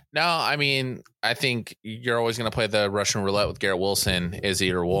 No, I mean, I think you're always going to play the Russian roulette with Garrett Wilson,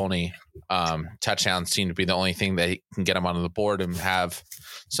 Izzy or Wolney. Touchdowns seem to be the only thing that can get him onto the board and have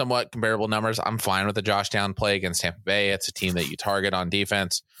somewhat comparable numbers. I'm fine with the Josh Down play against Tampa Bay. It's a team that you target on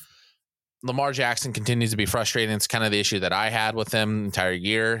defense. Lamar Jackson continues to be frustrating. It's kind of the issue that I had with him the entire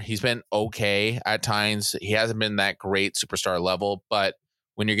year. He's been okay at times. He hasn't been that great superstar level, but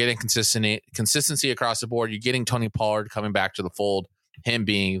when you're getting consistency across the board, you're getting Tony Pollard coming back to the fold, him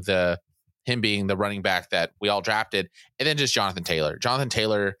being the running back that we all drafted, and then just Jonathan Taylor. Jonathan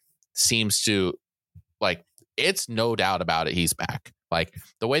Taylor seems to, like, it's no doubt about it, he's back. Like,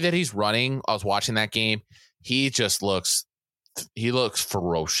 the way that he's running, I was watching that game, he looks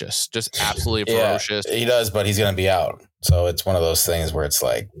ferocious, just absolutely ferocious. He does, but he's going to be out. So it's one of those things where it's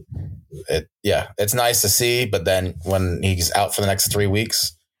like, it's nice to see, but then when he's out for the next 3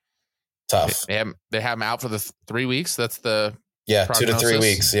 weeks, tough. They have him out for the 3 weeks. That's the 2 to 3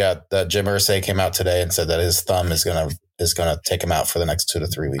 weeks. Yeah, that Jim Irsay came out today and said that his thumb is gonna take him out for the next 2 to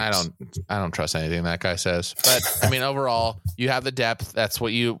 3 weeks. I don't trust anything that guy says. But I mean, overall, you have the depth. That's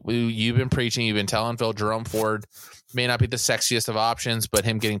what you've been preaching. You've been telling Phil. Jerome Ford may not be the sexiest of options, but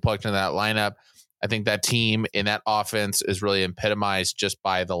him getting plugged into that lineup, I think that team in that offense is really epitomized just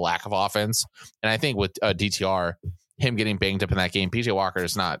by the lack of offense. And I think with DTR, him getting banged up in that game, PJ Walker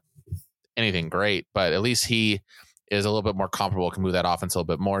is not anything great, but at least he is a little bit more comfortable, can move that offense a little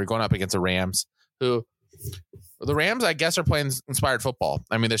bit more. You're going up against the Rams, who the Rams, I guess, are playing inspired football.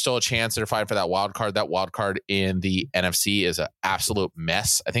 I mean, there's still a chance they're fighting for that wild card. That wild card in the NFC is an absolute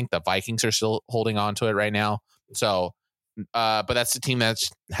mess. I think the Vikings are still holding on to it right now. So, but that's the team that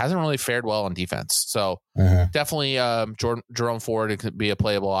hasn't really fared well on defense. So definitely Jerome Ford could be a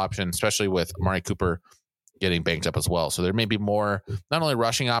playable option, especially with Amari Cooper getting banged up as well. So there may be more, not only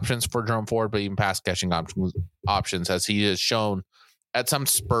rushing options for Jerome Ford, but even pass catching options, as he has shown at some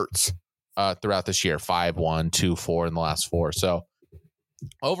spurts throughout this year, 5-1, 2-4 in the last 4. So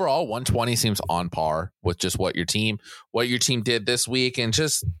overall, 120 seems on par with just what your team did this week, and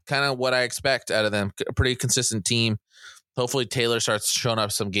just kind of what I expect out of them. A pretty consistent team. Hopefully Taylor starts showing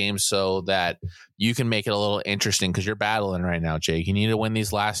up some games so that you can make it a little interesting, because you're battling right now, Jake. You need to win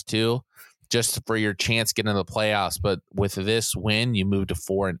these last 2 just for your chance to get into the playoffs. But with this win, you move to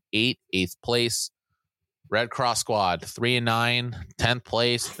 4-8, 8th place. Red Cross squad, 3-9, 10th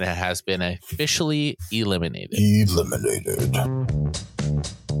place. That has been officially eliminated.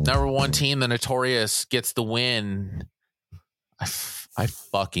 Number one team, the Notorious, gets the win. I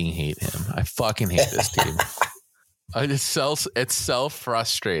fucking hate him. I fucking hate this team. It's so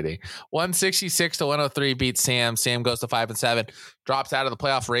frustrating. 166 to 103 beats Sam. Sam goes to 5-7, drops out of the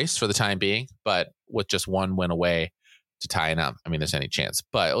playoff race for the time being, but with just one win away to tie it up. I mean, there's any chance.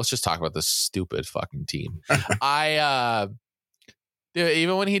 But let's just talk about this stupid fucking team.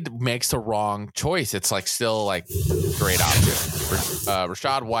 Even when he makes the wrong choice, it's like still like great option.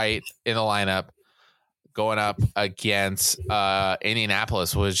 Rashad White in the lineup going up against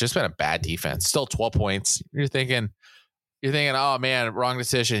Indianapolis, was just been a bad defense. Still 12 points. You're thinking, oh man, wrong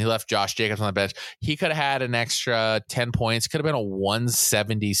decision. He left Josh Jacobs on the bench. He could have had an extra 10 points. Could have been a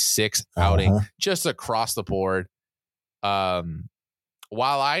 176 outing just across the board. While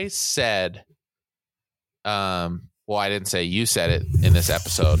I said, well, I didn't say you said it in this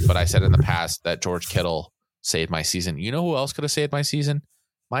episode, but I said in the past that George Kittle saved my season. You know who else could have saved my season?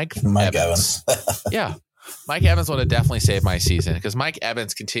 Mike Evans. Yeah. Mike Evans would have definitely saved my season because Mike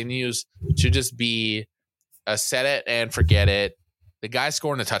Evans continues to just be a set it and forget it. The guy's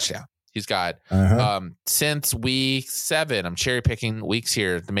scoring a touchdown. He's got since week 7. I'm cherry picking weeks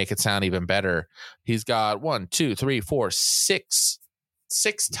here to make it sound even better. He's got 6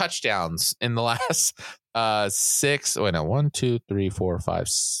 touchdowns in the last 6. Wait, no, 1, 2, 3, 4, 5.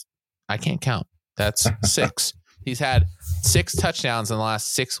 I can't count. That's 6. He's had 6 touchdowns in the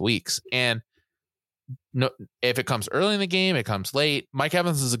last 6 weeks. And no, if it comes early in the game, it comes late, Mike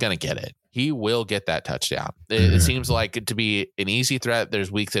Evans is going to get it. He will get that touchdown. It seems like it to be an easy threat.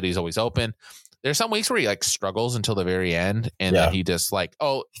 There's weeks that he's always open. There's some weeks where he like struggles until the very end. And then he just like,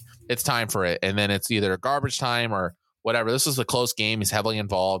 oh, it's time for it. And then it's either garbage time or whatever. This is a close game. He's heavily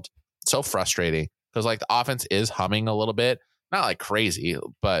involved. So frustrating because like the offense is humming a little bit. Not like crazy,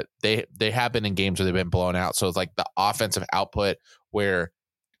 but they have been in games where they've been blown out. So it's like the offensive output where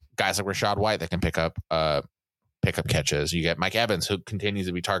guys like Rashad White that can pick up catches. You get Mike Evans who continues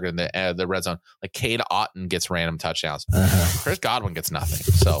to be targeted in the red zone. Like Cade Otton gets random touchdowns. Chris Godwin gets nothing.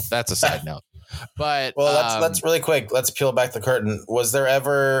 So that's a side note. But let's really quick. Let's peel back the curtain. Was there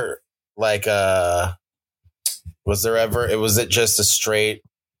ever like was it just a straight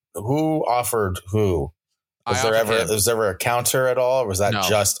who offered who? Was there ever a counter at all? Or was that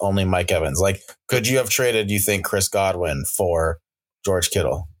just only Mike Evans? Like, could you have traded, you think, Chris Godwin for George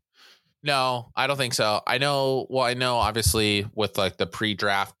Kittle? No, I don't think so. I know obviously with like the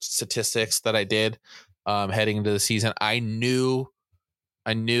pre-draft statistics that I did heading into the season, I knew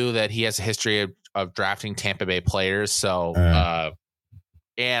that he has a history of drafting Tampa Bay players. So, and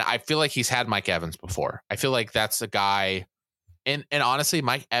I feel like he's had Mike Evans before. I feel like that's a guy. And honestly,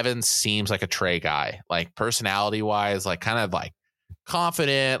 Mike Evans seems like a Trey guy, like personality wise, like kind of like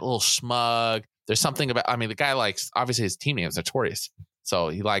confident, a little smug. There's something about, I mean, the guy likes, obviously his team name is Notorious. So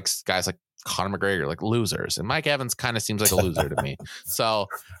he likes guys like Conor McGregor, like losers. And Mike Evans kind of seems like a loser to me. So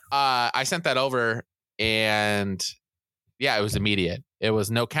I sent that over and yeah, it was immediate. It was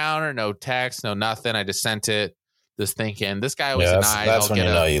no counter, no text, no nothing. I just sent it just thinking this guy was denied. That's when you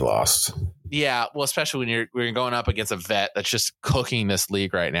know you lost. Yeah, well, especially when you're going up against a vet that's just cooking this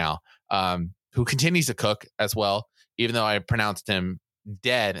league right now, who continues to cook as well, even though I pronounced him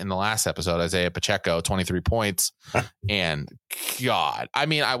dead in the last episode. Isaiah Pacheco, 23 points. And God, I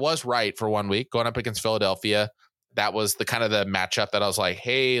mean, I was right for 1 week going up against Philadelphia. That was the kind of the matchup that I was like,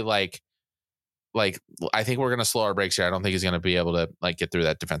 hey, like I think we're going to slow our brakes here. I don't think he's going to be able to like get through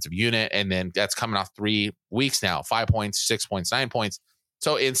that defensive unit. And then that's coming off 3 weeks now, 5 points, 6 points, 9 points.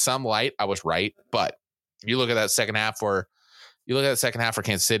 So in some light, I was right. But you look at that second half for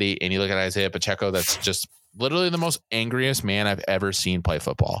Kansas City and you look at Isaiah Pacheco, that's just literally the most angriest man I've ever seen play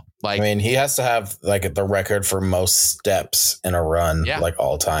football. Like, I mean, he has to have like the record for most steps in a run, like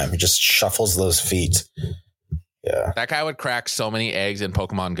all time. He just shuffles those feet. Yeah. That guy would crack so many eggs in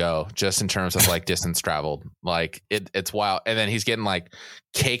Pokemon Go just in terms of like distance traveled. Like it's wild. And then he's getting like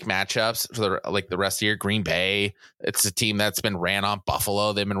cake matchups for the rest of the year. Green Bay. It's a team that's been ran on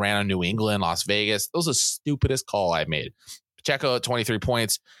Buffalo. They've been ran on New England, Las Vegas. Those are the stupidest call I made. Pacheco at 23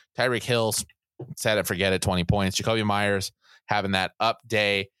 points. Tyreek Hill, set it, forget it, 20 points. Jacoby Myers having that up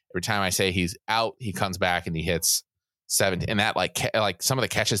day. Every time I say he's out, he comes back and he hits 7. And that like some of the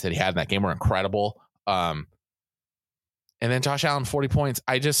catches that he had in that game were incredible. And then Josh Allen, 40 points.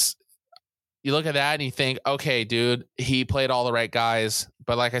 You look at that and you think, okay, dude, he played all the right guys.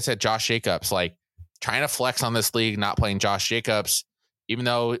 But like I said, Josh Jacobs, like trying to flex on this league, not playing Josh Jacobs, even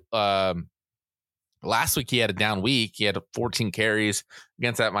though last week he had a down week. He had 14 carries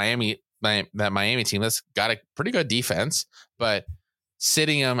against that Miami team that's got a pretty good defense. But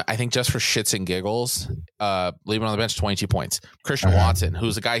sitting him, I think just for shits and giggles, leaving on the bench, 22 points. Christian Watson,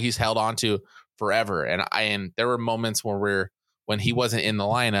 who's a guy he's held on to forever. And there were moments where when he wasn't in the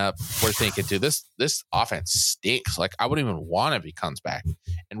lineup, we're thinking, dude, this offense stinks. Like, I wouldn't even want if he comes back.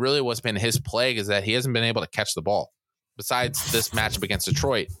 And really what's been his plague is that he hasn't been able to catch the ball. Besides this matchup against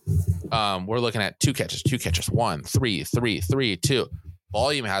Detroit, we're looking at two catches, 1, 3, 3, 3, 2.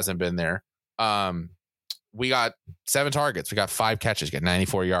 Volume hasn't been there. We got 7 targets. We got 5 catches, got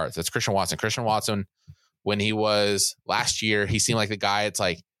 94 yards. That's Christian Watson. Christian Watson, when he was last year, he seemed like the guy. It's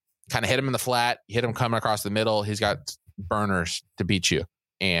like kind of hit him in the flat, hit him coming across the middle. He's got burners to beat you,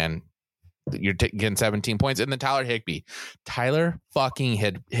 and you're getting 17 points. And then Tyler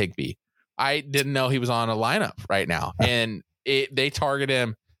fucking Higbee. I didn't know he was on a lineup right now, and they target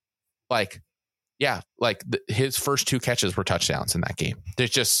him his first 2 catches were touchdowns in that game. There's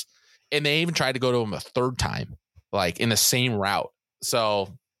just, and they even tried to go to him a third time, like in the same route.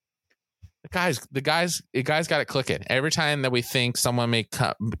 So the guys got it clicking. Every time that we think someone may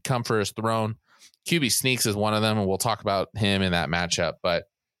come for his throne, QB Sneaks is one of them, and we'll talk about him in that matchup. But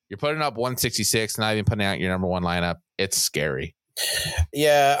you're putting up 166, not even putting out your number 1 lineup. It's scary.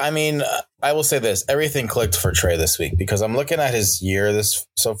 Yeah, I mean, I will say this. Everything clicked for Trey this week because I'm looking at his year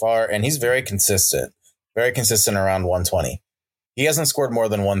so far, and he's very consistent around 120. He hasn't scored more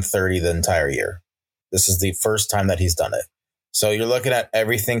than 130 the entire year. This is the first time that he's done it. So you're looking at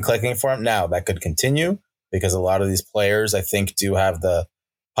everything clicking for him. Now, that could continue because a lot of these players, I think, do have the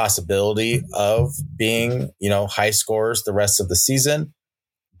possibility of being, high scorers the rest of the season.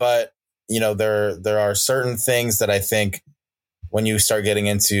 But, there are certain things that I think when you start getting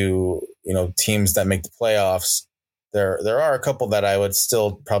into, teams that make the playoffs, there are a couple that I would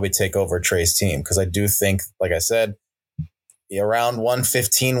still probably take over Trey's team because I do think, like I said, around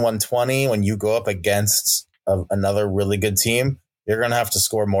 115, 120, when you go up against another really good team, you're going to have to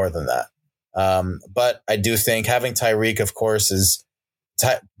score more than that. But I do think having Tyreek, of course, is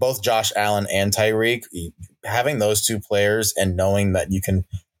both Josh Allen and Tyreek, having those 2 players and knowing that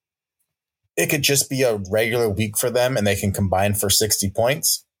it could just be a regular week for them and they can combine for 60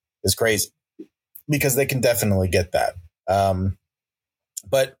 points is crazy because they can definitely get that.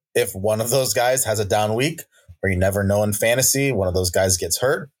 But if one of those guys has a down week, or you never know in fantasy, one of those guys gets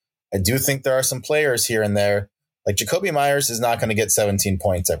hurt, I do think there are some players here and there. Like Jacoby Myers is not going to get 17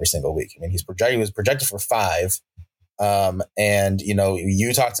 points every single week. I mean, he was projected for 5. And,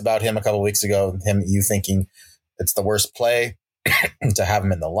 you talked about him a couple of weeks ago, you thinking it's the worst play to have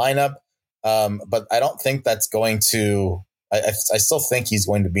him in the lineup. But I don't think that's going to, I still think he's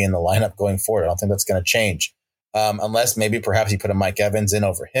going to be in the lineup going forward. I don't think that's going to change. Unless maybe perhaps you put a Mike Evans in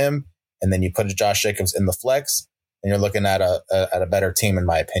over him, and then you put a Josh Jacobs in the flex, and you're looking at a better team, in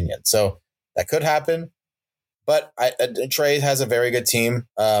my opinion. So that could happen. But Trey has a very good team.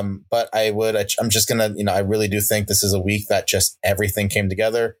 But I'm just going to, I really do think this is a week that just everything came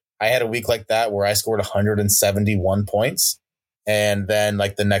together. I had a week like that where I scored 171 points. And then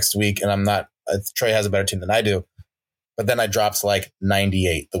the next week, and Trey has a better team than I do, but then I dropped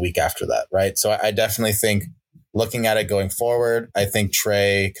 98 the week after that. Right. So I definitely think, looking at it going forward, I think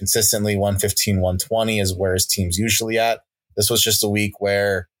Trey consistently 115, 120 is where his team's usually at. This was just a week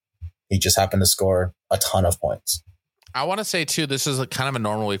where he just happened to score a ton of points. I want to say, too, this is kind of a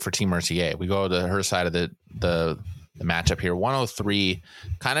normal week for Team Mercier. We go to her side of the matchup here. 103,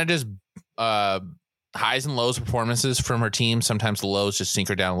 kind of just highs and lows performances from her team. Sometimes the lows just sink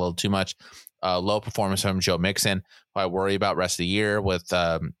her down a little too much. Low performance from Joe Mixon, who I worry about rest of the year with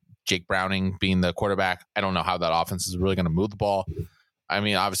Jake Browning being the quarterback. I don't know how that offense is really going to move the ball. I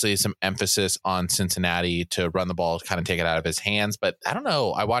mean, obviously some emphasis on Cincinnati to run the ball, kind of take it out of his hands. But I don't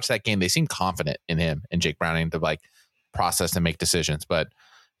know. I watched that game. They seemed confident in him and Jake Browning to process and make decisions. But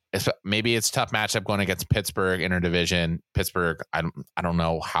maybe it's a tough matchup going against Pittsburgh interdivision. Pittsburgh, I don't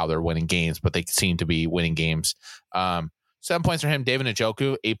know how they're winning games, but they seem to be winning games. 7 points for him. David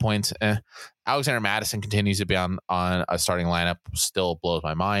Njoku, 8 points. Alexander Madison continues to be on a starting lineup. Still blows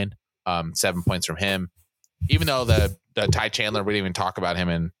my mind. 7 points from him. Even though the Ty Chandler, we didn't even talk about him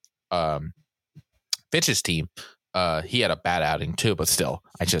in Fitch's team. He had a bad outing too, but still,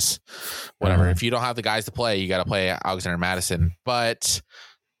 whatever. If you don't have the guys to play, you got to play Alexander Madison. But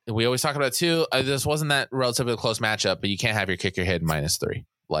we always talk about it too. This wasn't that relatively close matchup, but you can't have your kicker hit -3.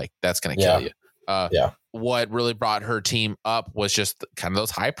 That's going to kill you. What really brought her team up was just kind of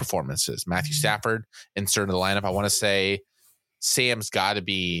those high performances. Matthew Stafford inserted in the lineup. I want to say Sam has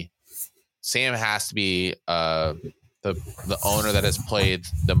to be the owner that has played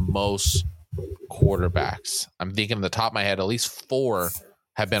the most quarterbacks. I'm thinking on the top of my head, at least 4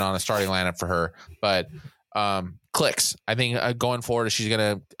 have been on a starting lineup for her. But clicks. I think going forward, if she's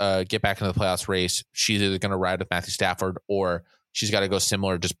going to get back into the playoffs race, she's either going to ride with Matthew Stafford or she's got to go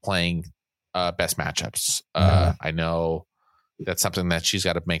similar, just playing best matchups. I know that's something that she's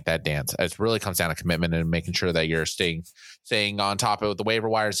got to make that dance. It really comes down to commitment and making sure that you're staying on top of the waiver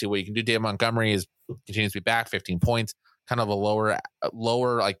wire, see what you can do. Dan Montgomery continues to be back, 15 points, kind of a lower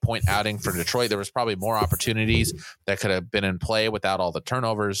like point outing for Detroit. There was probably more opportunities that could have been in play without all the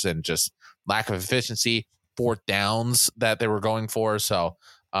turnovers and just lack of efficiency, fourth downs that they were going for. So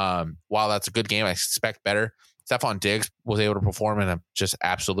while that's a good game, I expect better. Stephon Diggs was able to perform in a just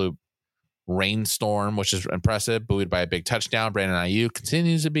absolute rainstorm, which is impressive, buoyed by a big touchdown. Brandon Ayuk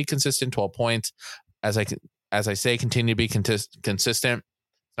continues to be consistent, 12 points. As I say, continue to be consistent. It's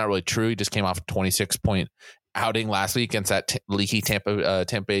not really true. He just came off a 26-point outing last week against that leaky Tampa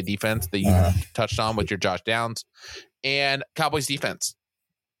Bay defense that you touched on with your Josh Downs. And Cowboys defense.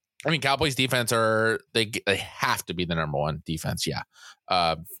 I mean, Cowboys defense they have to be the number one defense. Yeah.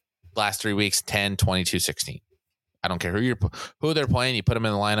 Last 3 weeks, 10, 22, 16. I don't care who they're playing. You put them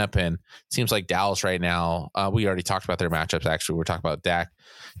in the lineup, and it seems like Dallas right now. We already talked about their matchups. Actually, we're talking about Dak.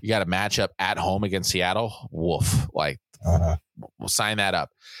 You got a matchup at home against Seattle. Woof! Like, we'll sign that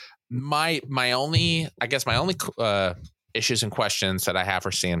up. My only issues and questions that I have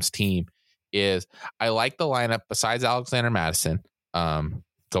for Sam's team is I like the lineup besides Alexander Madison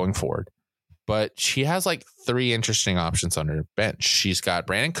going forward, but she has like 3 interesting options on her bench. She's got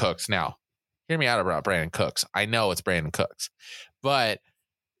Brandon Cooks now. Hear me out about Brandon Cooks. I know it's Brandon Cooks, but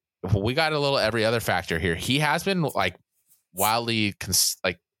we got a little every other factor here. He has been like wildly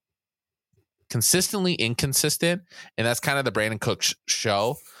consistently inconsistent, and that's kind of the Brandon Cooks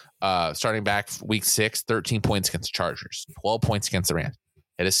show. Starting back week 6, 13 points against Chargers, 12 points against the Rams.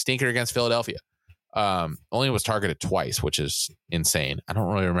 Had a stinker against Philadelphia. Only was targeted twice, which is insane. I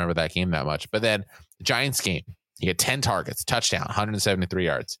don't really remember that game that much. But then the Giants game, he had 10 targets, touchdown, 173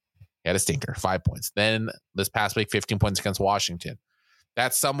 yards. He had a stinker, 5 points. Then this past week, 15 points against Washington.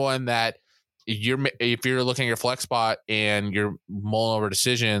 That's someone that if you're looking at your flex spot and you're mulling over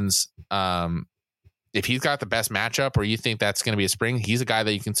decisions, if he's got the best matchup or you think that's going to be a spring, he's a guy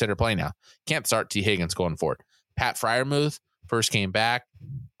that you consider playing now. Can't start T. Higgins going forward. Pat Freiermuth first came back.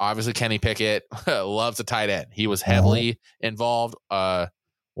 Obviously, Kenny Pickett loves a tight end. He was heavily involved. I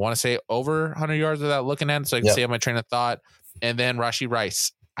want to say over 100 yards without looking at it, so I can see my train of thought. And then Rashee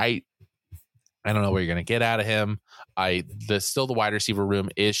Rice. I don't know where you're going to get out of him. The wide receiver room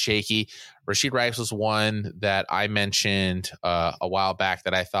is shaky. Rashee Rice was one that I mentioned a while back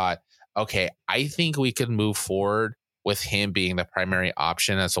that I thought, okay, I think we could move forward with him being the primary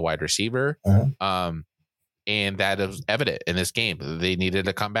option as a wide receiver. And that is evident in this game. They needed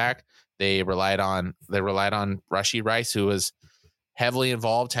to come back. They relied on Rashee Rice, who was heavily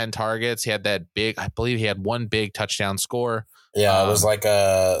involved, 10 targets. He had I believe he had one big touchdown score. Yeah, it was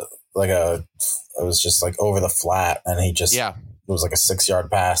it was just like over the flat, and he just, it was like a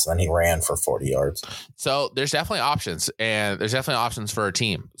 6-yard pass, and then he ran for 40 yards. So there's definitely options, and there's definitely options for a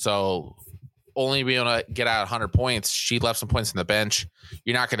team. So only being able to get out 100 points, she left some points on the bench.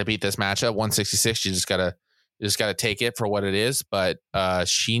 You're not going to beat this matchup, 166. You just gotta take it for what it is. But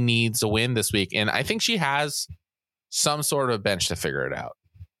she needs a win this week, and I think she has some sort of bench to figure it out.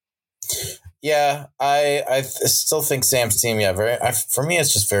 Yeah, I still think Sam's team. Yeah, for me,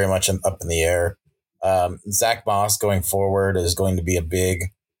 it's just very much up in the air. Zach Moss going forward is going to be a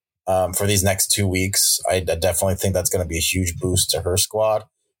big for these next 2 weeks. I definitely think that's going to be a huge boost to her squad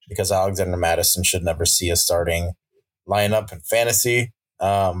because Alexander Madison should never see a starting lineup in fantasy.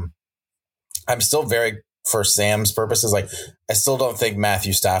 I'm still for Sam's purposes, like I still don't think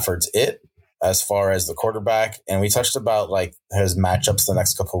Matthew Stafford's it as far as the quarterback. And we touched about like his matchups the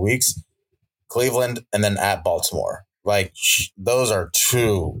next couple of weeks. Cleveland, and then at Baltimore. Like those are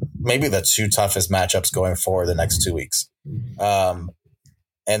maybe the 2 toughest matchups going forward the next 2 weeks. And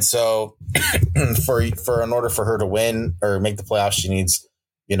so in order for her to win or make the playoffs, she needs,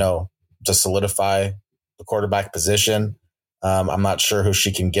 to solidify the quarterback position. I'm not sure who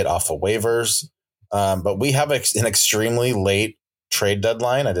she can get off of waivers. But we have an extremely late trade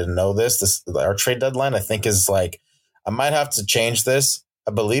deadline. I didn't know this. Our trade deadline, I think, is like, I might have to change this.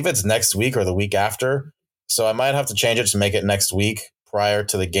 I believe it's next week or the week after. So I might have to change it to make it next week prior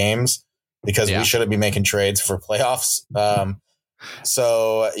to the games because we shouldn't be making trades for playoffs.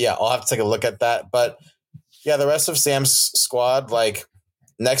 So I'll have to take a look at that. But yeah, the rest of Sam's squad, like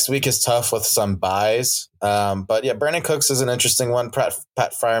next week is tough with some buys. But yeah, Brandon Cooks is an interesting one. Pat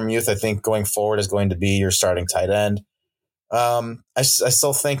Freiermuth, I think going forward is going to be your starting tight end. I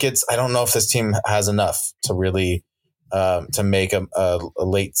still think I don't know if this team has enough to really to make a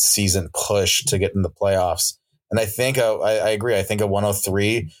late season push to get in the playoffs. And I think I agree. I think a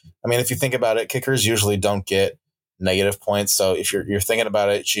 103. I mean, if you think about it, kickers usually don't get negative points. So if you're thinking about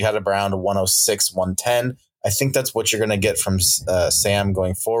it, she had around 106, 110. I think that's what you're going to get from Sam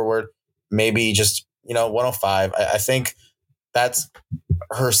going forward. Maybe just 105. I think that's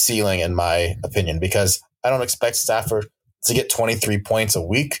her ceiling, in my opinion, because I don't expect Stafford to get 23 points a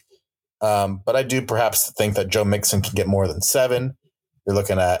week. But I do perhaps think that Joe Mixon can get more than 7. You're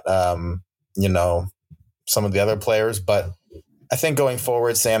looking at, some of the other players. But I think going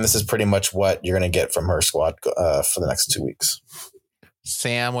forward, Sam, this is pretty much what you're going to get from her squad for the next 2 weeks.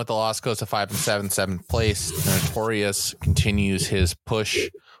 Sam with the loss goes to 5-7, 7th place. Notorious continues his push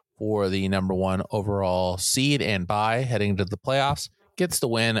for the number 1 overall seed and bye heading to the playoffs. Gets the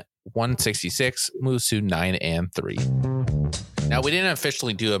win, 166, moves to 9-3. Now, we didn't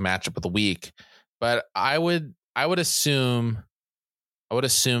officially do a matchup of the week, but I would assume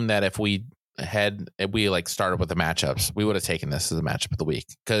that if we started with the matchups, we would have taken this as a matchup of the week,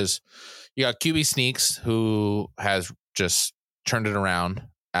 because you got QB Sneaks, who has just turned it around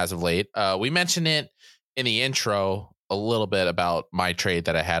as of late. We mentioned it in the intro a little bit about my trade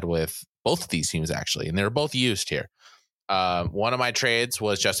that I had with both of these teams, actually, and they were both used here. One of my trades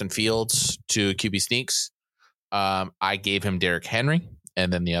was Justin Fields to QB Sneaks. I gave him Derrick Henry,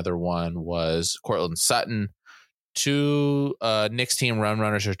 and then the other one was Courtland Sutton to Nick's team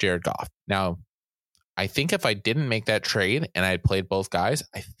runners or Jared Goff. Now, I think if I didn't make that trade and I had played both guys,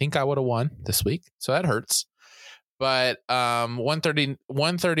 I think I would have won this week. So that hurts. But 139,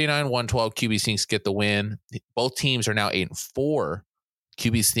 112 QB Sneaks get the win. Both teams are now 8-4.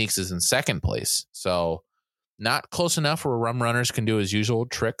 QB Sneaks is in second place. So not close enough where Rum Runners can do his usual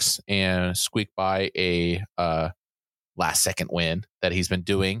tricks and squeak by a last second win that he's been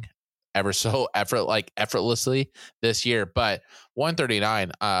doing ever so effortlessly this year. But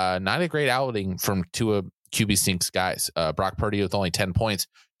 139, not a great outing from two of QB Sneaks guys. Brock Purdy with only 10 points.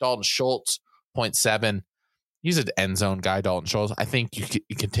 Dalton Schultz, 0.7. He's an end zone guy, Dalton Schultz. I think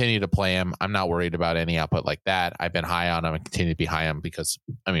you continue to play him. I'm not worried about any output like that. I've been high on him and continue to be high on him because,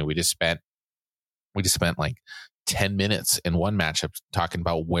 I mean, we just spent like 10 minutes in one matchup talking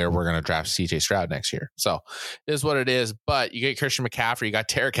about where we're going to draft CJ Stroud next year. So it is what it is. But you get Christian McCaffrey, you got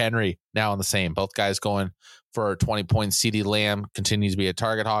Derrick Henry now on the same. Both guys going for 20 points. CeeDee Lamb continues to be a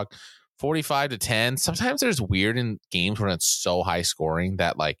target hog. 45-10. Sometimes there's weird in games when it's so high scoring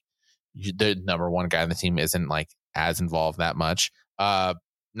that like the number one guy on the team isn't like as involved that much. 9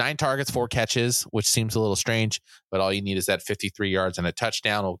 targets, 4 catches, which seems a little strange, but all you need is that 53 yards and a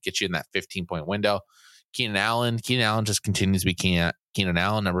touchdown will get you in that 15-point window. Keenan Allen just continues to be Keenan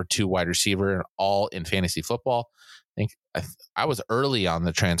Allen, number 2 wide receiver, all in fantasy football. I think I was early on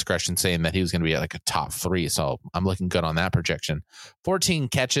the transgression saying that he was going to be at like a top 3, so I'm looking good on that projection. 14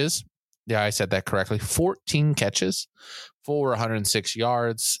 catches. Yeah, I said that correctly. 14 catches for 106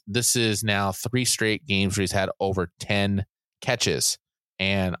 yards. This is now 3 straight games where he's had over 10 catches.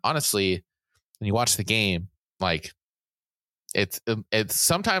 And honestly, when you watch the game, like it's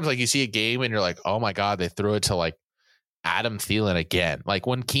sometimes like you see a game and you're like, oh my God, they threw it to like Adam Thielen again. Like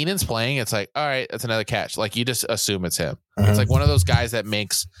when Keenan's playing, it's like, all right, that's another catch. Like you just assume it's him. Mm-hmm. It's like one of those guys that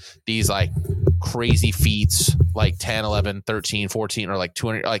makes these like crazy feats like 10, 11, 13, 14, or like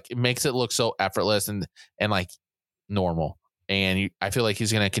 200. Like it makes it look so effortless and like normal. And I feel like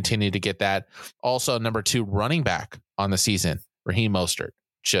he's going to continue to get that. Also, number 2 running back on the season, Raheem Mostert.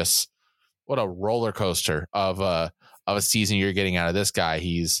 Just what a roller coaster of a season you're getting out of this guy.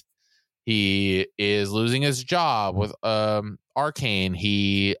 He is losing his job with Arcane.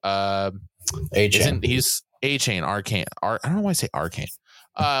 He's A-Chain, Arcane. I don't know why I say Arcane.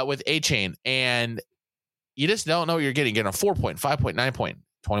 With A-Chain, and you just don't know what you're getting. Getting a 4 point, 5 point, 9 point,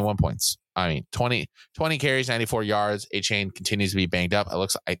 21 points. I mean, 20 carries, 94 yards. A-Chain continues to be banged up.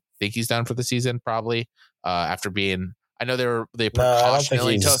 I think he's done for the season probably. After being, I know they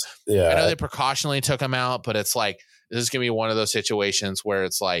precautionally took him out, but it's like this is gonna be one of those situations where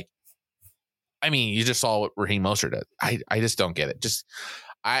it's like, I mean, you just saw what Raheem Mostert did. I just don't get it.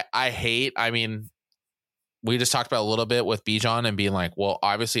 I mean, we just talked about a little bit with Bijan and being like, well,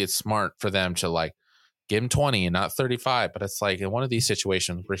 obviously it's smart for them to like give him 20 and not 35. But it's like in one of these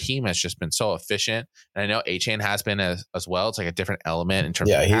situations, Raheem has just been so efficient. And I know A-Chain has been as well. It's like a different element in terms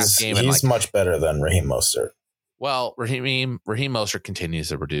of pass game. He's much better than Raheem Mostert. Well, Raheem Mostert continues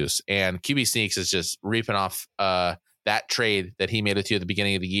to reduce. And QB Sneaks is just reaping off that trade that he made with you at the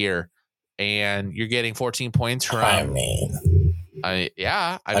beginning of the year. And you're getting 14 points from. I mean,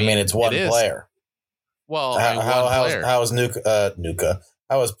 it's one player. Well, how was Nuka?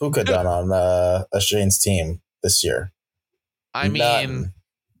 How was Puka done on Shane's team this year? I mean,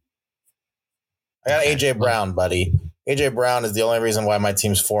 I got Okay. AJ Brown, buddy. AJ Brown is the only reason why my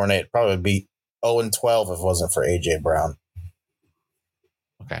team's 4-8. Probably would be 0-12 if it wasn't for AJ Brown.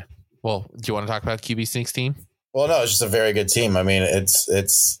 Okay. Well, do you want to talk about QB Sneaks team? Well, no, it's just a very good team. I mean, it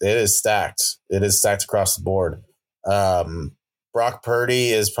is stacked. It is stacked across the board. Brock Purdy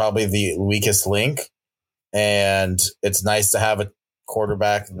is probably the weakest link, and it's nice to have a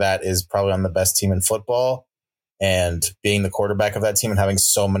quarterback that is probably on the best team in football, and being the quarterback of that team and having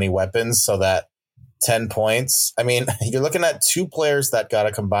so many weapons, so that 10 points. I mean, you're looking at two players that got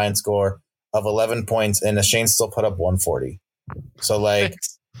a combined score of 11 points, and Shane still put up 140. So like.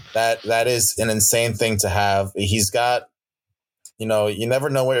 That is an insane thing to have. He's got, you never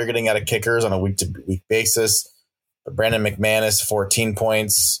know what you're getting out of kickers on a week-to-week basis. But Brandon McManus, 14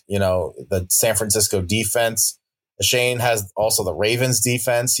 points. The San Francisco defense. Shane has also the Ravens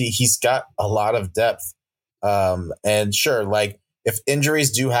defense. He's got a lot of depth. And sure, like if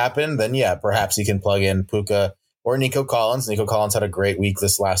injuries do happen, then yeah, perhaps he can plug in Puka or Nico Collins. Nico Collins had a great week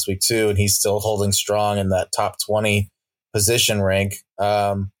this last week too, and he's still holding strong in that top 20 position rank.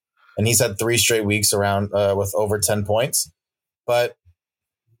 And he's had 3 straight weeks around with over 10 points. But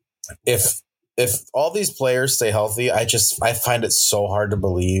if all these players stay healthy, I I find it so hard to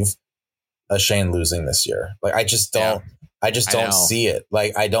believe a Shane losing this year. Like I just don't see it.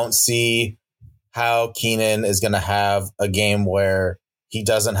 Like I don't see how Keenan is going to have a game where he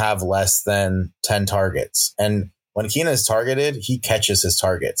doesn't have less than 10 targets. And when Keenan is targeted, he catches his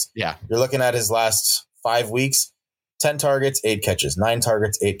targets. Yeah. You're looking at his last 5 weeks. 10 targets, 8 catches, 9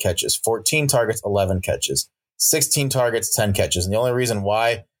 targets, 8 catches, 14 targets, 11 catches, 16 targets, 10 catches. And the only reason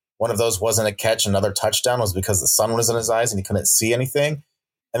why one of those wasn't a catch, another touchdown, was because the sun was in his eyes and he couldn't see anything.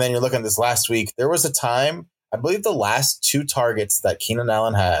 And then you're looking at this last week. There was a time, I believe the last 2 targets that Keenan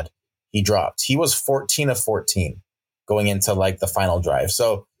Allen had, he dropped. He was 14 of 14 going into like the final drive.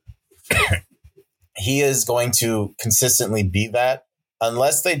 So he is going to consistently be that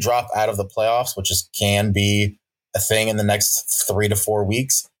unless they drop out of the playoffs, which can be a thing in the next 3 to 4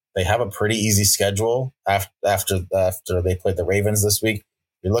 weeks. They have a pretty easy schedule after they played the Ravens this week.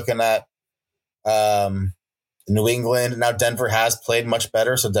 You're looking at New England. Now Denver has played much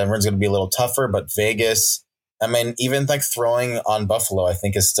better, so Denver's going to be a little tougher, but Vegas, I mean, even like throwing on Buffalo, I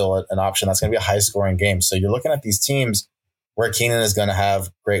think is still an option. That's going to be a high scoring game. So you're looking at these teams where Keenan is going to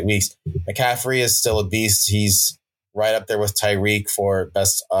have great weeks. McCaffrey is still a beast. He's right up there with Tyreek for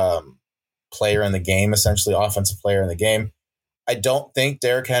best player in the game, essentially offensive player in the game. I don't think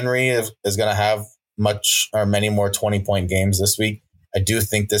Derrick Henry is going to have much or many more 20-point games this week. I do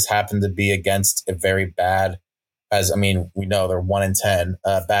think this happened to be against a very bad, we know they're 1-10,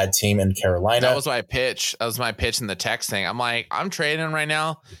 bad team in Carolina. That was my pitch. That was my pitch in the text thing. I'm like, I'm trading right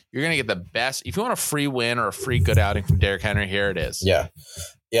now. You're going to get the best. If you want a free win or a free good outing from Derrick Henry, here it is. Yeah.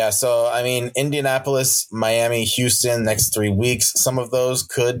 Yeah, so, Indianapolis, Miami, Houston, next 3 weeks, some of those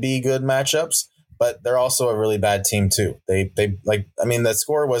could be good matchups, but they're also a really bad team too. The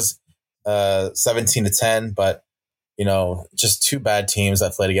score was 17-10, but, just 2 bad teams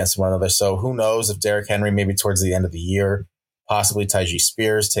that played against one another. So who knows if Derrick Henry, maybe towards the end of the year, possibly Tyjae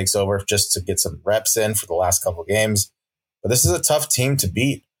Spears takes over just to get some reps in for the last couple of games. But this is a tough team to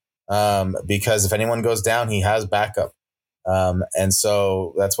beat because if anyone goes down, he has backup. And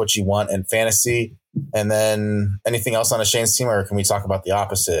so that's what you want in fantasy. And then anything else on a Shane's team, or can we talk about the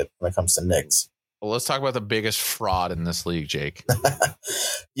opposite when it comes to Knicks? Well, let's talk about the biggest fraud in this league, Jake.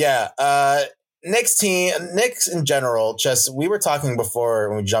 Yeah. Knicks in general, we were talking before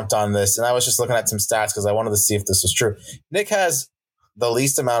when we jumped on this, and I was just looking at some stats because I wanted to see if this was true. Nick has the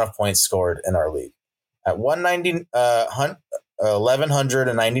least amount of points scored in our league at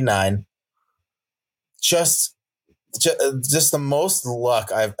 1,199. Just the most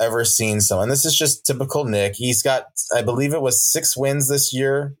luck I've ever seen someone. This is just typical Nick. He's got, I believe it was 6 wins this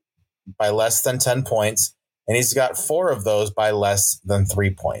year by less than 10 points, and he's got 4 of those by less than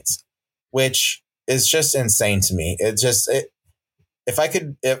 3 points, which is just insane to me. If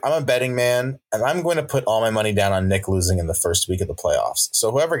I'm a betting man, and I'm going to put all my money down on Nick losing in the first week of the playoffs. So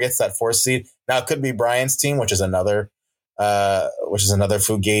whoever gets that 4th seed, now it could be Brian's team, which is another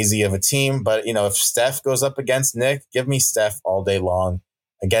fugazi of a team. But, if Steph goes up against Nick, give me Steph all day long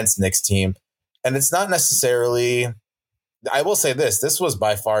against Nick's team. And it's not necessarily, I will say this was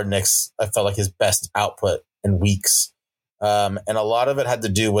by far Nick's, I felt like his best output in weeks. And a lot of it had to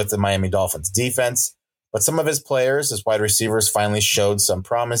do with the Miami Dolphins defense. But some of his players, his wide receivers, finally showed some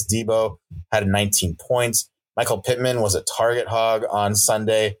promise. Debo had 19 points. Michael Pittman was a target hog on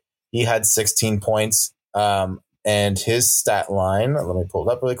Sunday. He had 16 points. And his stat line, let me pull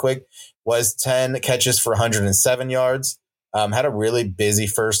it up really quick, was 10 catches for 107 yards. Had a really busy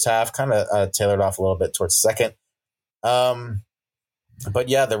first half, kind of tailored off a little bit towards second. But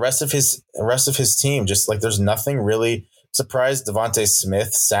yeah, the rest of his team, just like there's nothing really. Surprised Devontae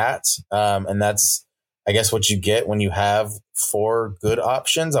Smith sat, and that's I guess what you get when you have 4 good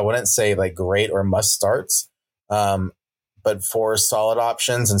options. I wouldn't say like great or must starts, but 4 solid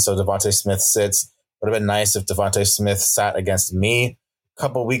options. And so Devontae Smith sits. Would have been nice if Devontae Smith sat against me a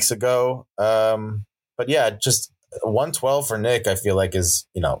couple weeks ago. But yeah, just 112 for Nick, I feel like is,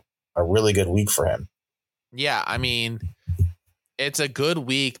 a really good week for him. Yeah. I mean, it's a good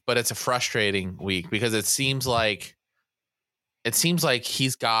week, but it's a frustrating week because it seems like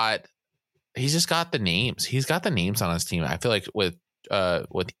he's just got the names. He's got the names on his team. I feel like with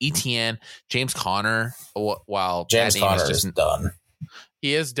ETN, James Conner, while James Conner is done.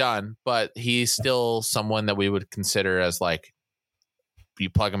 He is done, but he's still someone that we would consider as like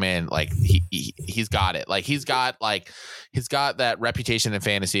you plug him in, like he's got it. Like he's got that reputation in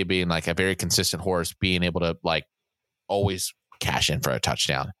fantasy of being like a very consistent horse, being able to like always cash in for a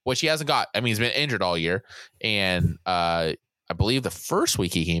touchdown, which he hasn't got. I mean, he's been injured all year, and I believe the first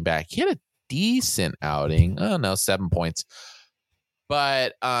week he came back, he had a decent outing. Oh no, 7 points.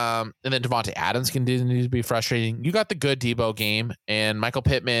 But and then Devontae Adams continues to be frustrating. You got the good Debo game, and Michael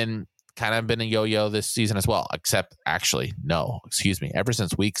Pittman kind of been a yo-yo this season as well. Except actually, no, excuse me. Ever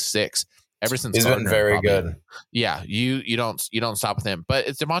since week 6, ever since he's been very good. Yeah, you don't stop with him. But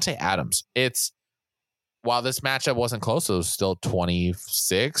it's Devontae Adams. While this matchup wasn't close, it was still 27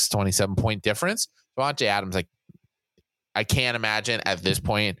 point difference. Devontae Adams, like, I can't imagine at this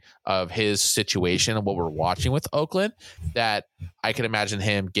point of his situation and what we're watching with Oakland that I could imagine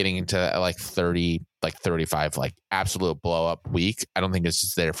him getting into like 30, like 35, like absolute blow up week. I don't think it's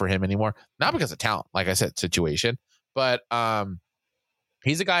just there for him anymore. Not because of talent, like I said, situation, but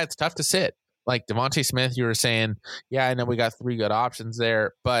he's a guy that's tough to sit. Like Devontae Smith, you were saying, yeah, I know we got 3 good options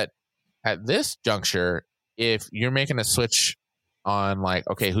there, but at this juncture, if you're making a switch on like,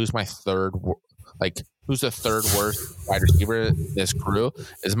 okay, who's the third worst wide receiver in this crew?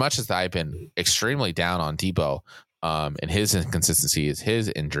 As much as I've been extremely down on Debo and his inconsistencies,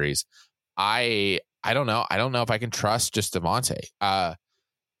 his injuries, I don't know. I don't know if I can trust just Devontae.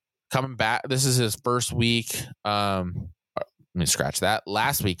 Coming back, this is his first week. Let me scratch that.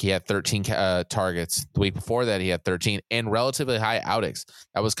 Last week he had 13 targets. The week before that he had 13 and relatively high outings.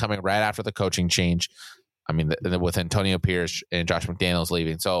 That was coming right after the coaching change. I mean, with Antonio Pierce and Josh McDaniels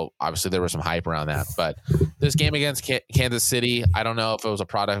leaving. So obviously there was some hype around that. But this game against Kansas City, I don't know if it was a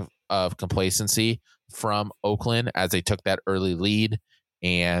product of complacency from Oakland as they took that early lead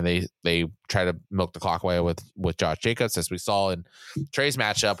and they try to milk the clock away with Josh Jacobs, as we saw in Trey's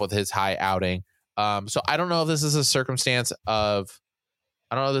matchup with his high outing. So I don't know if this is a circumstance of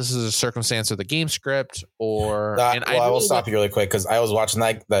the game script or. I will stop you really quick because I was watching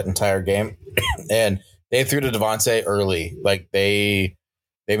that entire game and they threw to Devontae early. Like they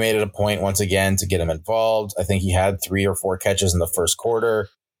made it a point once again to get him involved. I think he had 3 or 4 catches in the first quarter.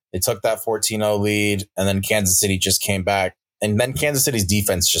 They took that 14-0 lead, and then Kansas City just came back. And then Kansas City's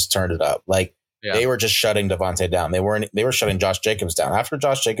defense just turned it up. Like They were just shutting Devontae down. They were shutting Josh Jacobs down. After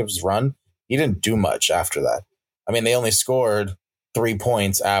Josh Jacobs' run, he didn't do much after that. I mean, they only scored 3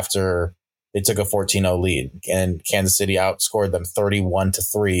 points after they took a 14-0 lead, and Kansas City outscored them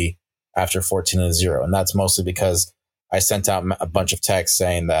 31-3. After 14-0. And that's mostly because I sent out a bunch of texts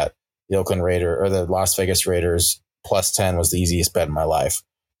saying that the Oakland Raider or the Las Vegas Raiders +10 was the easiest bet in my life.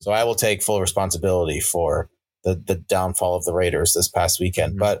 So I will take full responsibility for the downfall of the Raiders this past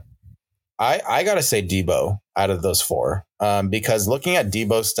weekend. Mm-hmm. But I got to say Debo out of those 4 because looking at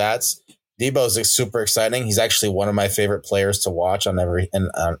Debo's stats, Debo's super exciting. He's actually one of my favorite players to watch on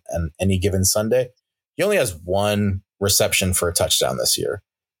any given Sunday. He only has 1 reception for a touchdown this year.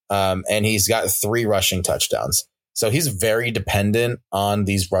 And he's got 3 rushing touchdowns. So he's very dependent on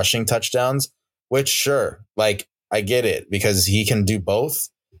these rushing touchdowns, which sure, like I get it because he can do both.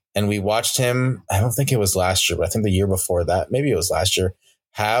 And we watched him, I don't think it was last year, but I think the year before that, maybe it was last year,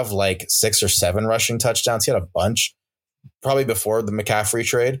 have like 6 or 7 rushing touchdowns. He had a bunch probably before the McCaffrey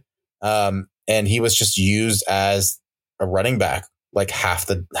trade. And he was just used as a running back, like half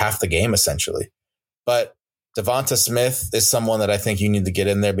the game essentially. But Devonta Smith is someone that I think you need to get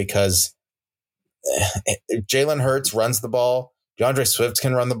in there because Jalen Hurts runs the ball. DeAndre Swift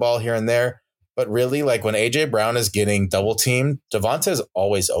can run the ball here and there. But really, like when A.J. Brown is getting double teamed, Devonta is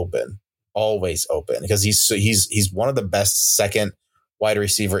always open because he's one of the best second wide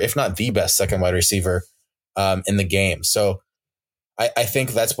receiver, if not the best second wide receiver in the game. So I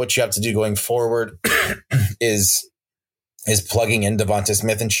think that's what you have to do going forward is plugging in Devonta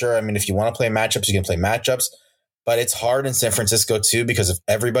Smith. And sure, I mean, if you want to play matchups, you can play matchups. But it's hard in San Francisco too, because if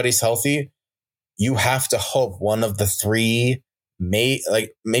everybody's healthy, you have to hope one of the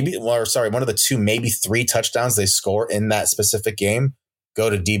one of the two, maybe three touchdowns they score in that specific game go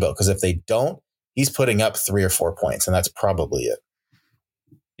to Debo. Because if they don't, he's putting up 3 or 4 points, and that's probably it.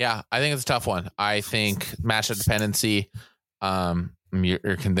 Yeah, I think it's a tough one. I think matchup dependency.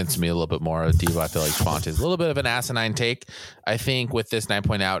 You're convincing me a little bit more of Debo. I feel like Javonte is a little bit of an asinine take. I think with this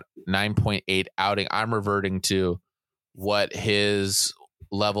 9.8 outing, I'm reverting to what his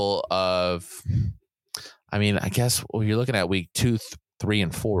level of. I mean, I guess when you're looking at week 2, 3,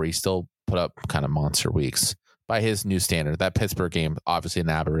 and 4, he still put up kind of monster weeks by his new standard. That Pittsburgh game, obviously an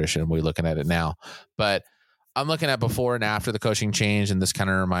aberration. We're looking at it now, but I'm looking at before and after the coaching change, and this kind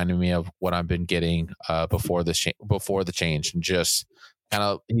of reminded me of what I've been getting before the change, and just kind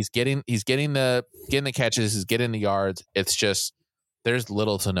of he's getting the catches, he's getting the yards. It's just there's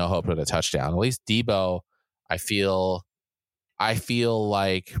little to no hope of a touchdown. At least Debo, I feel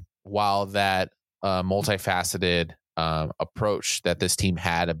like while that multifaceted approach that this team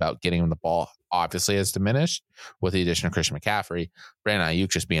had about getting him the ball obviously has diminished with the addition of Christian McCaffrey, Brandon Ayuk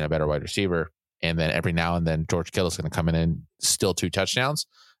just being a better wide receiver. And then every now and then George Kittle is going to come in and still 2 touchdowns.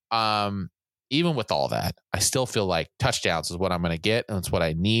 Even with all that, I still feel like touchdowns is what I'm going to get. And it's what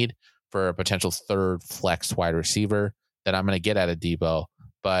I need for a potential third flex wide receiver that I'm going to get out of Debo.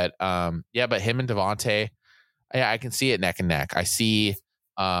 But but him and Devontae, I can see it neck and neck. I see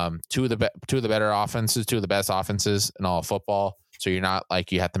two of the better offenses, 2 of the best offenses in all of football. So you're not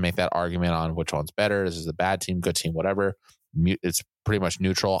like you have to make that argument on which one's better. This is a bad team, good team, whatever. It's pretty much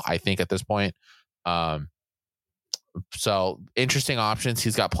neutral, I think, at this point. So interesting options.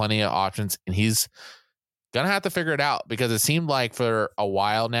 He's got plenty of options, and he's gonna have to figure it out, because it seemed like for a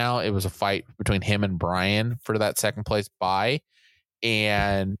while now it was a fight between him and Brian for that second place bye,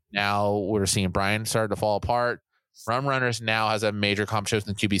 and now we're seeing Brian start to fall apart. Run Runners now has a major competition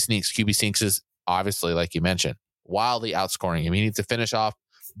than QB Sneaks. QB Sneaks is obviously, like you mentioned, wildly outscoring him. He needs to finish off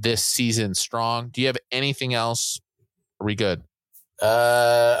this season strong. Do you have anything else? Are we good?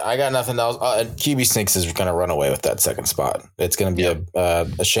 I got nothing else. QB Sneaks is going to run away with that second spot. It's going to be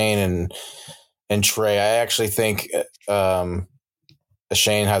a Shane and Trey. I actually think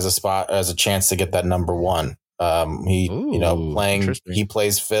Shane has a chance to get that number 1. He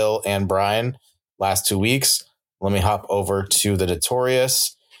plays Phil and Brian last 2 weeks. Let me hop over to the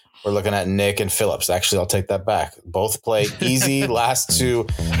Notorious. We're looking at Nick and Phillips. Actually, I'll take that back. Both play easy. last two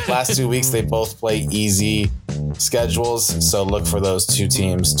weeks, they both play easy schedules. So look for those 2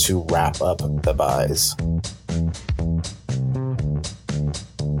 teams to wrap up the buys.